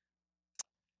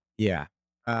 Yeah.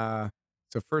 Uh,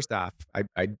 so first off,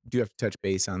 I do have to touch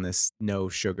base on this no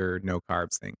sugar, no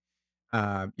carbs thing.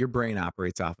 Your brain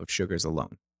operates off of sugars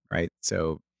alone, right?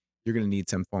 So you're going to need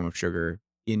some form of sugar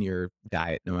in your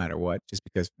diet no matter what,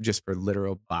 just for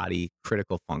literal body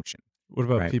critical function, What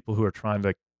about right? people who are trying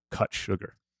to cut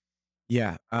sugar?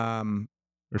 Yeah. Or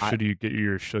I should you get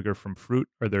your sugar from fruit?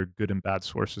 Are there good and bad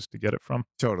sources to get it from?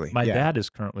 totally. My Yeah. dad is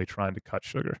currently trying to cut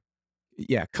sugar.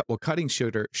 Yeah. Well, cutting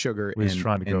sugar Well, he's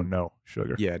trying to go and no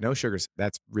sugar. yeah, no sugars.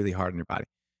 That's really hard on your body.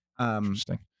 Um,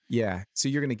 Interesting. yeah. So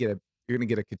you're gonna get a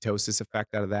ketosis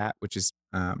effect out of that, which is,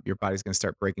 your body's gonna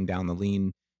start breaking down the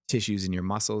lean tissues in your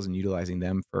muscles and utilizing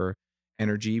them for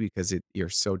energy because you're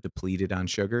so depleted on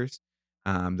sugars.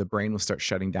 The brain will start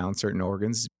shutting down certain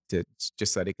organs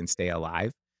just so that it can stay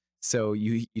alive. So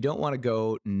you don't want to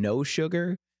go no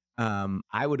sugar.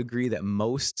 I would agree that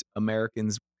most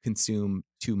Americans consume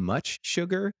too much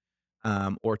sugar,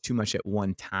 or too much at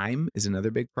one time is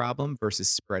another big problem versus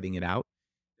spreading it out.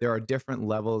 There are different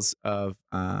levels of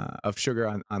sugar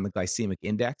on the glycemic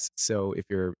index. So if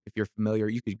you're familiar,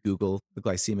 you could Google the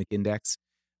glycemic index,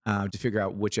 to figure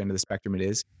out which end of the spectrum it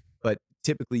is. But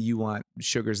typically, you want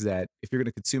sugars that, if you're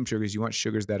going to consume sugars, you want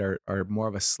sugars that are more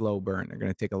of a slow burn. They're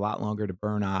going to take a lot longer to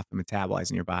burn off and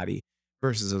metabolize in your body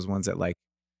versus those ones that, like,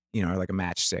 are like a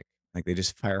matchstick. Like, they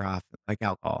just fire off like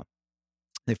alcohol.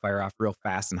 They fire off real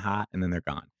fast and hot, and then they're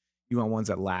gone. You want ones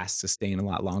that last, sustain a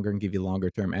lot longer, and give you longer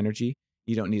term energy.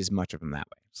 You don't need as much of them that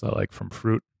way. So, like, from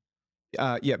fruit?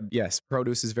 Yeah, yes,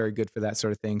 produce is very good for that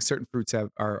sort of thing. Certain fruits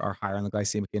are higher on the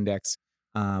glycemic index.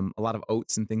 A lot of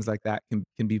oats and things like that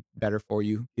can be better for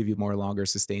you, give you more longer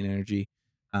sustained energy.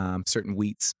 Certain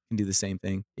wheats can do the same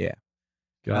thing. Yeah.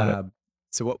 Got it. Uh,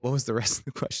 so what was the rest of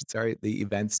the question? Sorry, the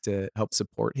events to help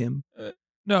support him. Uh,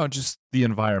 no, just the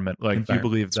environment. Like, do you Environment.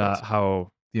 believe That's right. that how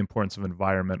the importance of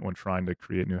environment when trying to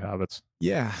create new habits?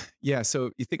 Yeah, yeah.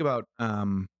 So you think about,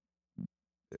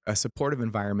 a supportive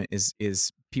environment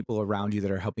is people around you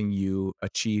that are helping you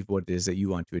achieve what it is that you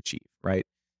want to achieve, right?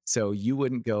 So you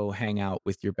wouldn't go hang out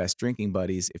with your best drinking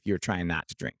buddies if you're trying not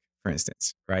to drink, for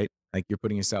instance, right? Like, you're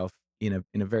putting yourself in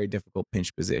a very difficult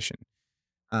pinch position.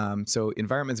 So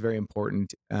environment's very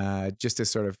important, just to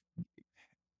sort of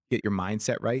get your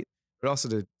mindset right, but also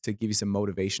to give you some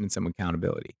motivation and some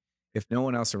accountability. If no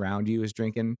one else around you is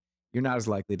drinking, you're not as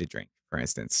likely to drink, for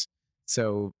instance.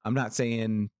 So I'm not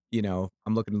saying, I'm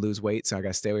looking to lose weight, so I got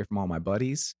to stay away from all my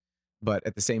buddies. But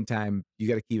at the same time, you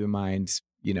got to keep in mind,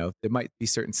 there might be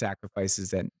certain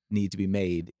sacrifices that need to be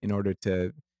made in order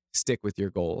to stick with your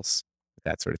goals,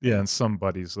 that sort of Yeah, thing. and some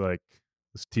buddies like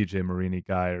this TJ Marini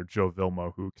guy or Joe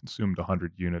Vilmo who consumed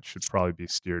 100 units should probably be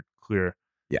steered clear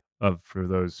Yeah. of for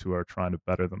those who are trying to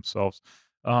better themselves.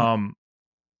 Yeah. Um,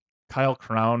 Kyle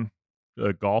Crown,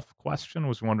 a golf question,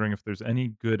 was wondering if there's any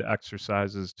good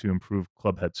exercises to improve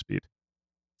club head speed.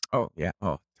 Oh, yeah.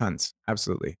 Oh, tons.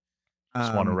 Absolutely.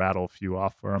 Just want to Um, rattle a few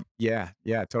off for him. Yeah,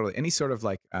 yeah, totally. Any sort of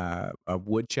like a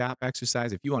wood chop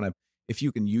exercise. If you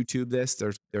can YouTube this,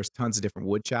 there's tons of different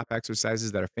wood chop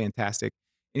exercises that are fantastic.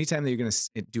 Anytime that you're going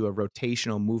to do a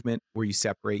rotational movement where you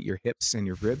separate your hips and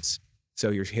your ribs, so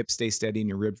your hips stay steady and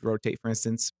your ribs rotate, for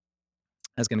instance,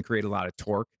 that's going to create a lot of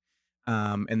torque.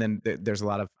 And then there's a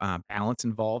lot of balance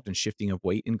involved and shifting of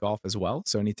weight in golf as well.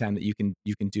 So anytime that you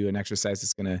can do an exercise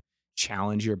that's going to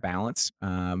challenge your balance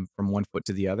from one foot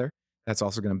to the other, that's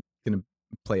also going to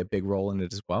play a big role in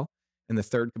it as well. And the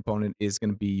third component is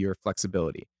going to be your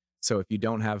flexibility. So if you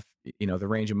don't have the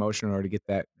range of motion in order to get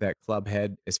that club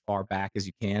head as far back as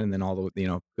you can, and then all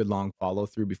the good long follow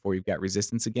through before you've got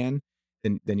resistance again,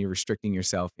 then you're restricting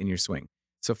yourself in your swing.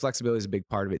 So flexibility is a big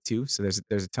part of it too. So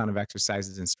there's a ton of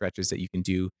exercises and stretches that you can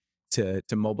do to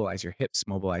mobilize your hips,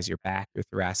 mobilize your back, your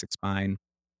thoracic spine.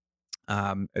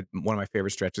 One of my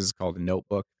favorite stretches is called a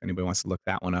notebook. If anybody wants to look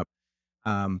that one up.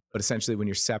 But essentially, when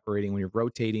you're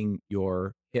rotating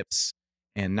your hips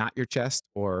and not your chest,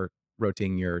 or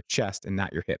rotating your chest and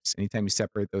not your hips, anytime you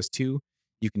separate those two,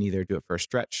 you can either do it for a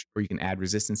stretch or you can add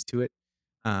resistance to it.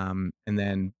 And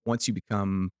then once you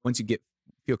get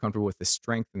feel comfortable with the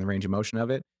strength and the range of motion of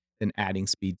it, then adding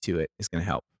speed to it is going to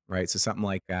help, right? So something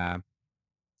like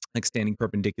standing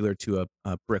perpendicular to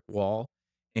a brick wall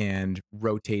and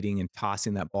rotating and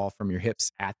tossing that ball from your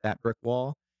hips at that brick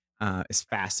wall as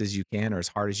fast as you can or as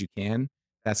hard as you can.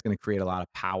 That's going to create a lot of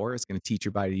power. It's going to teach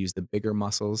your body to use the bigger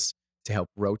muscles to help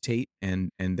rotate and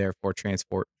therefore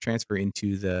transfer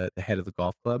into the head of the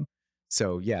golf club.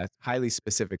 So yeah, it's highly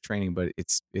specific training, but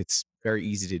it's very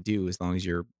easy to do as long as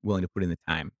you're willing to put in the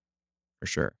time, for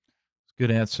sure.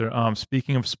 Good answer.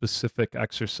 Speaking of specific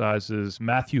exercises,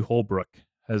 Matthew Holbrook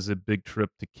has a big trip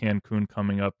to Cancun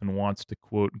coming up and wants to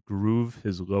quote groove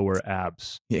his lower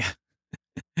abs. Yeah.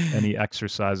 Any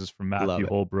exercises from Love Matthew it.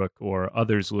 Holbrook or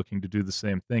others looking to do the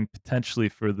same thing, potentially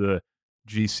for the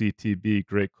GCTB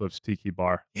Great Clips Tiki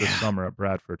Bar this Yeah. summer at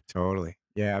Bradford? Totally.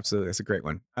 Yeah, absolutely. That's a great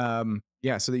one.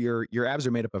 Yeah, so your abs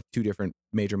are made up of two different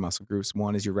major muscle groups.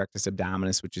 One is your rectus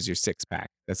abdominis, which is your six pack.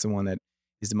 That's the one that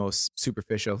is the most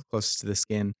superficial, closest to the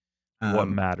skin. What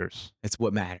Um, matters? it's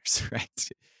what matters, right?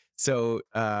 So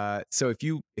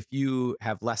if you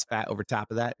have less fat over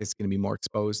top of that, it's going to be more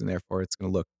exposed, and therefore it's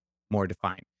going to look more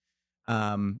defined.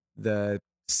 The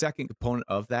second component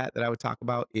of that I would talk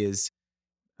about is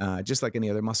just like any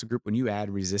other muscle group, when you add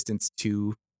resistance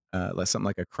to something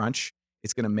like a crunch,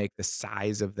 it's going to make the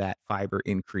size of that fiber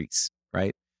increase,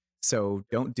 right? So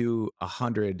don't do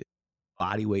 100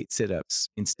 body weight sit ups.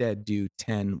 Instead, do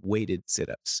 10 weighted sit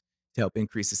ups to help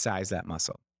increase the size of that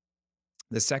muscle.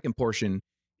 The second portion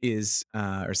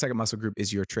or second muscle group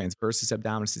is your transversus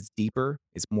abdominis. It's deeper,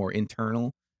 it's more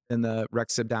internal than the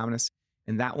rectus abdominis,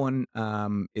 and that one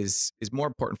is more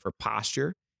important for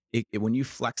posture. When you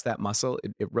flex that muscle,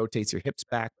 it rotates your hips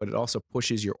back, but it also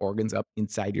pushes your organs up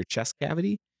inside your chest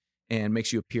cavity and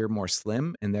makes you appear more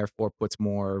slim, and therefore puts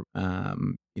more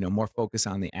focus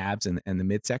on the abs and the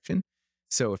midsection.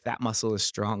 So if that muscle is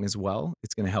strong as well,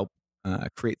 it's going to help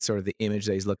create sort of the image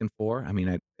that he's looking for. I mean,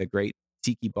 a great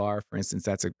tiki bar, for instance,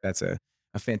 that's a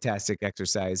fantastic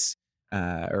exercise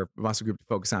or muscle group to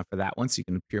focus on for that one. So you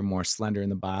can appear more slender in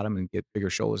the bottom and get bigger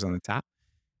shoulders on the top.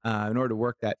 In order to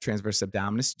work that transverse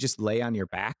abdominis, just lay on your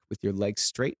back with your legs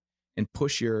straight and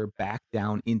push your back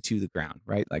down into the ground,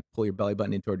 right? Like pull your belly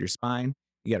button in toward your spine.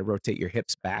 You got to rotate your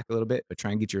hips back a little bit, but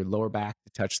try and get your lower back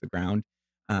to touch the ground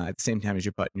at the same time as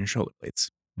your butt and your shoulder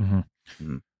blades. Mhm.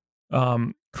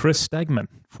 Mm. Chris Stegman,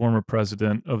 former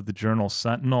president of the Journal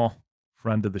Sentinel,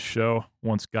 friend of the show,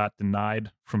 once got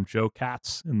denied from Joe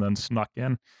Katz and then snuck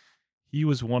in. He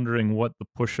was wondering what the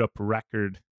push-up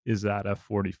record is at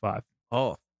F45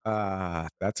 Oh,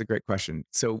 that's a great question.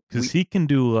 So because he can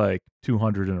do like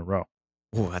 200 in a row.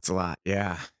 oh, that's a lot.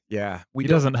 Yeah, yeah. We He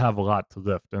don't. doesn't have a lot to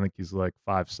lift. I think he's like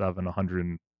 5'7",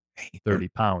 Hey, 130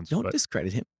 pounds, don't but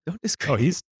discredit him. Don't oh, discredit him.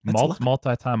 he's That's a lot.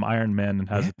 Multi-time Iron Man and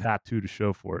has Yeah. a tattoo to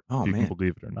show for it, if Oh, you can man.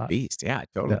 believe it or not. Beast. Yeah, Yeah.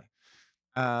 totally.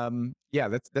 Yeah,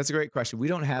 that's a great question. We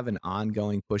don't have an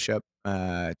ongoing push-up,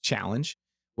 challenge.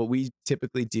 What we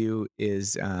typically do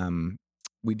is,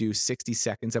 we do 60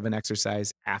 seconds of an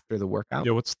exercise after the workout.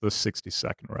 Yeah, what's the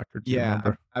 60-second record? Do you Yeah,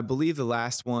 remember? I believe the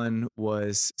last one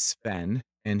was Sven,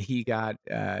 and he got,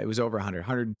 it was over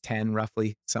 110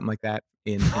 roughly, something like that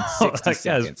in 60 That guy's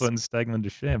seconds. putting Stegman to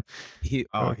shame. He's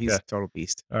Okay. a total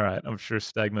beast. All right. I'm sure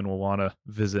Stegman will wanna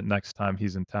visit next time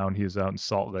he's in town. He is out in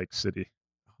Salt Lake City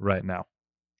right now.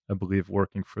 I believe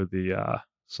working for the,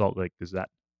 Salt Lake Gazette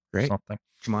or Great. something.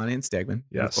 Come on in, Stegman.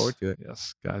 We look Yes. forward to it.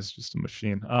 Yes. Guy's just a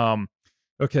machine.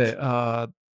 Okay,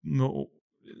 no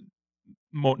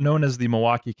known as the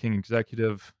Milwaukee King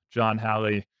executive, John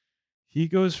Halley, he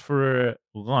goes for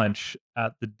lunch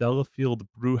at the Delafield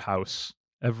Brew House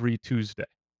every Tuesday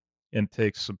and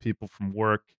takes some people from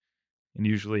work and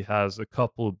usually has a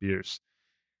couple of beers.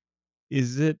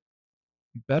 Is it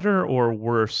better or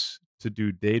worse to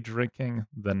do day drinking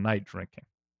than night drinking?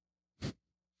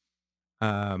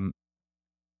 Um,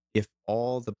 if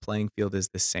all the playing field is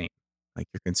the same, like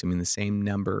you're consuming the same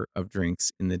number of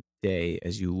drinks in the day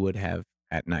as you would have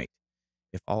at night,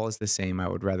 if all is the same, I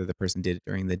would rather the person did it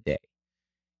during the day.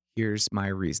 Here's my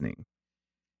reasoning.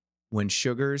 When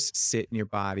sugars sit in your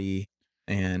body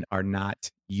and are not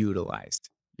utilized,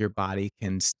 your body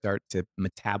can start to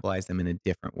metabolize them in a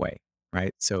different way,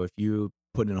 right? So if you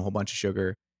put in a whole bunch of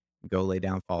sugar, go lay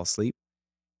down, fall asleep,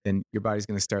 then your body's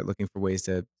going to start looking for ways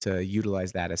to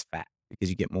utilize that as fat because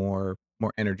you get more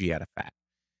energy out of fat.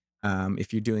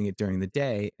 If you're doing it during the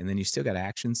day and then you still got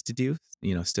actions to do,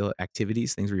 still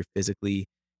activities, things where you're physically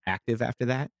active after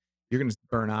that, you're going to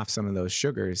burn off some of those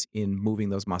sugars in moving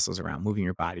those muscles around, moving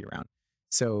your body around.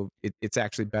 So it's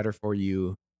actually better for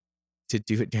you to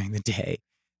do it during the day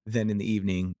than in the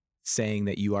evening, saying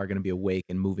that you are going to be awake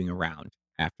and moving around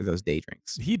after those day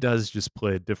drinks. He does just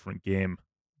play a different game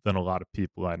than a lot of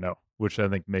people I know, which I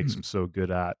think makes Hmm. him so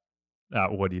good at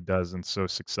what he does and so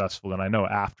successful. And I know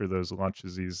after those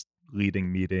lunches, he's leading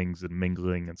meetings and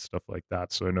mingling and stuff like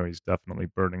that. So I know he's definitely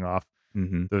burning off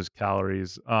Hmm. those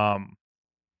calories.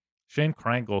 Shane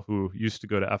Krangle, who used to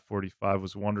go to F45,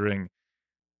 was wondering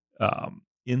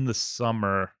in the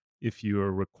summer if you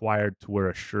are required to wear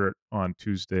a shirt on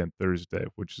Tuesday and Thursday,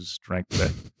 which is strength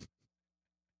day.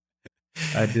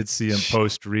 I did see him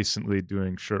post recently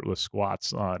doing shirtless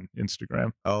squats on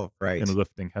Instagram Oh, and right.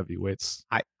 lifting heavy weights.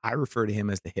 I refer to him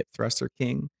as the hip thruster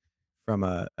king from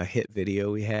a hit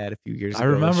video we had a few years I ago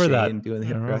with remember that. Shane doing the I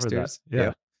hip remember that. thrusters. Yeah.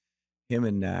 Yep. Him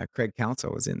and Craig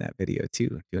Counsell was in that video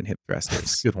too, doing hip That's a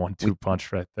thrusters. good We 1-2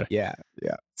 punch right there. Yeah,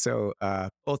 yeah. So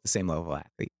both the same level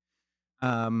athlete.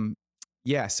 Um,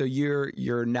 yeah, so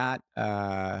you're not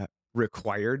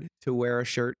required to wear a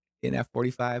shirt in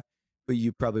F45, but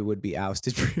you probably would be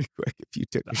ousted pretty quick if you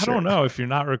took your I don't shirt know if you're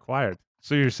not required.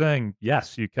 So you're saying,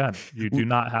 yes, you can. You off. do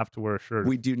not have to wear a shirt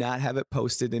We do not have it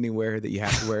posted anywhere that you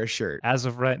have to wear a shirt as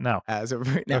of right now. as of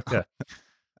right now. Okay.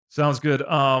 Sounds good.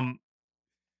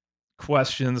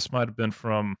 Question. This might have been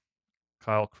from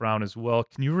Kyle Crown as well.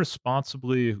 Can you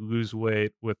responsibly lose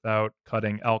weight without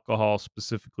cutting alcohol,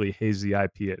 specifically hazy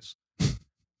IPAs?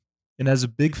 And as a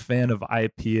big fan of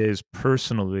IPAs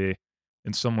personally,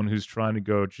 and someone who's trying to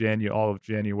go all of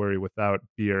January without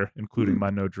beer, including Hmm. my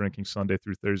no drinking Sunday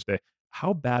through Thursday,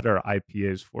 how bad are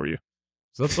IPAs for you?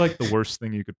 So that's like the worst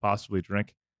thing you could possibly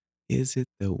drink, Is it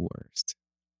the worst?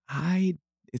 I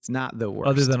It's not the other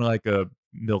worst. than like a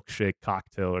milkshake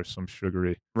cocktail or some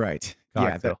sugary Right.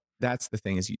 Yeah, cocktail. that's the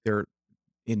thing is there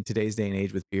in today's day and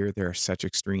age with beer, there are such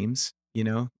extremes,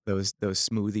 those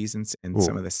smoothies and Ooh.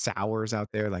 some of the sours out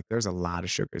there, like there's a lot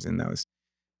of sugars in those.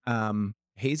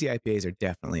 Hazy IPAs are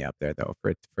definitely up there though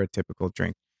for a typical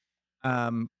drink.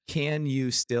 Can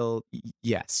you still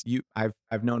yes,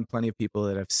 I've known plenty of people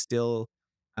that have still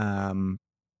um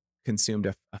consumed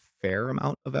a fair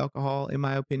amount of alcohol, in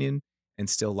my opinion, and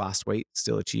still lost weight,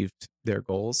 still achieved their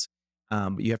goals.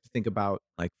 But you have to think about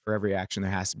like for every action,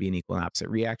 there has to be an equal and opposite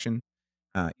reaction.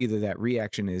 Either that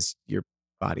reaction is your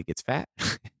body gets fat,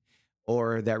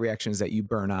 or that reaction is that you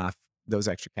burn off those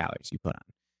extra calories you put on.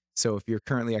 So if you're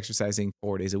currently exercising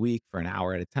 4 days a week for an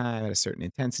hour at a time at a certain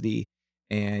intensity,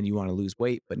 and you want to lose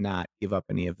weight but not give up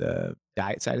any of the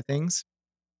diet side of things,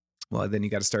 well, then you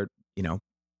got to start,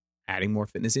 adding more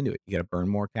fitness into it. You got to burn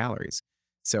more calories.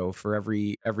 So for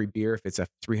every beer, if it's a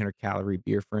 300 calorie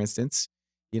beer, for instance,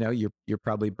 you're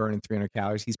probably burning 300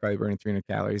 calories. He's probably burning 300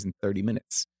 calories in 30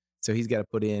 minutes. So he's got to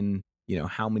put in,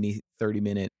 how many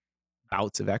 30-minute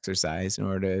bouts of exercise in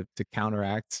order to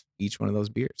counteract each one of those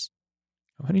beers.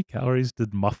 How many calories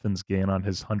did Muffins gain on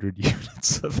his 100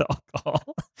 units of alcohol?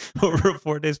 over a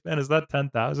 4-day span. Is that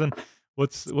 10,000?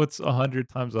 What's 100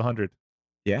 times 100?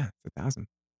 Yeah, it's 1,000.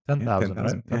 Yeah, 10,000, right?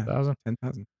 10,000. Yeah, 10,000.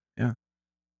 10,000. Yeah,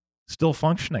 Still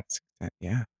functioning.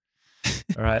 yeah.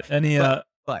 All right. Any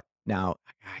But now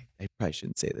I probably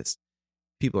shouldn't say this.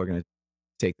 People are gonna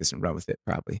take this and run with it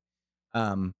probably.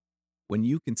 Um, when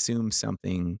you consume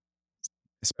something,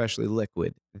 especially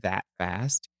liquid, that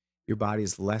fast, your body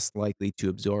is less likely to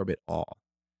absorb it all.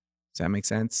 Does that make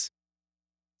sense?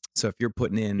 So if you're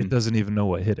putting it in, doesn't even know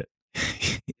what hit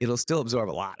it. it'll still absorb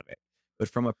a lot of it. But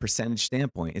from a percentage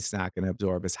standpoint, it's not going to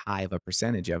absorb as high of a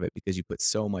percentage of it because you put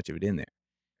so much of it in there.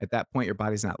 At that point, your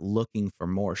body's not looking for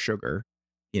more sugar,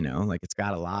 like it's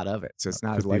got a lot of it. So it's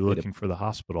not as Could be likely to, looking for the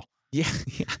hospital. yeah,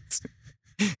 yeah.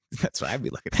 That's what I'd be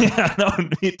looking at. Yeah, no,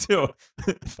 me too.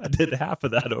 If I did half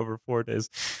of that over 4 days,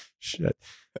 shit.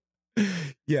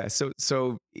 Yeah. So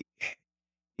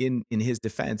in his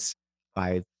defense,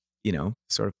 by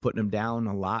sort of putting him down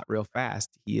a lot real fast,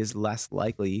 he is less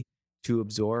likely to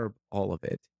absorb all of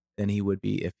it than he would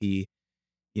be if he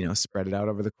spread it out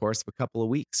over the course of a couple of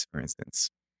weeks, for instance.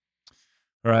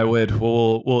 All right, Wade.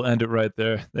 Well, we'll end it right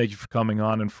there. Thank you for coming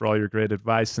on and for all your great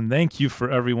advice. And thank you for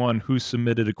everyone who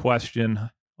submitted a question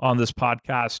on this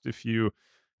podcast. If you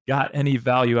got any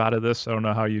value out of this, I don't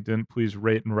know how you didn't, please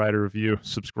rate and write a review.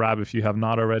 Subscribe if you have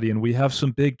not already. And we have some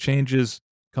big changes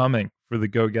coming for the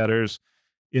Go-Getters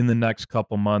in the next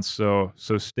couple months. So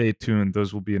stay tuned.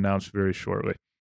 Those will be announced very shortly.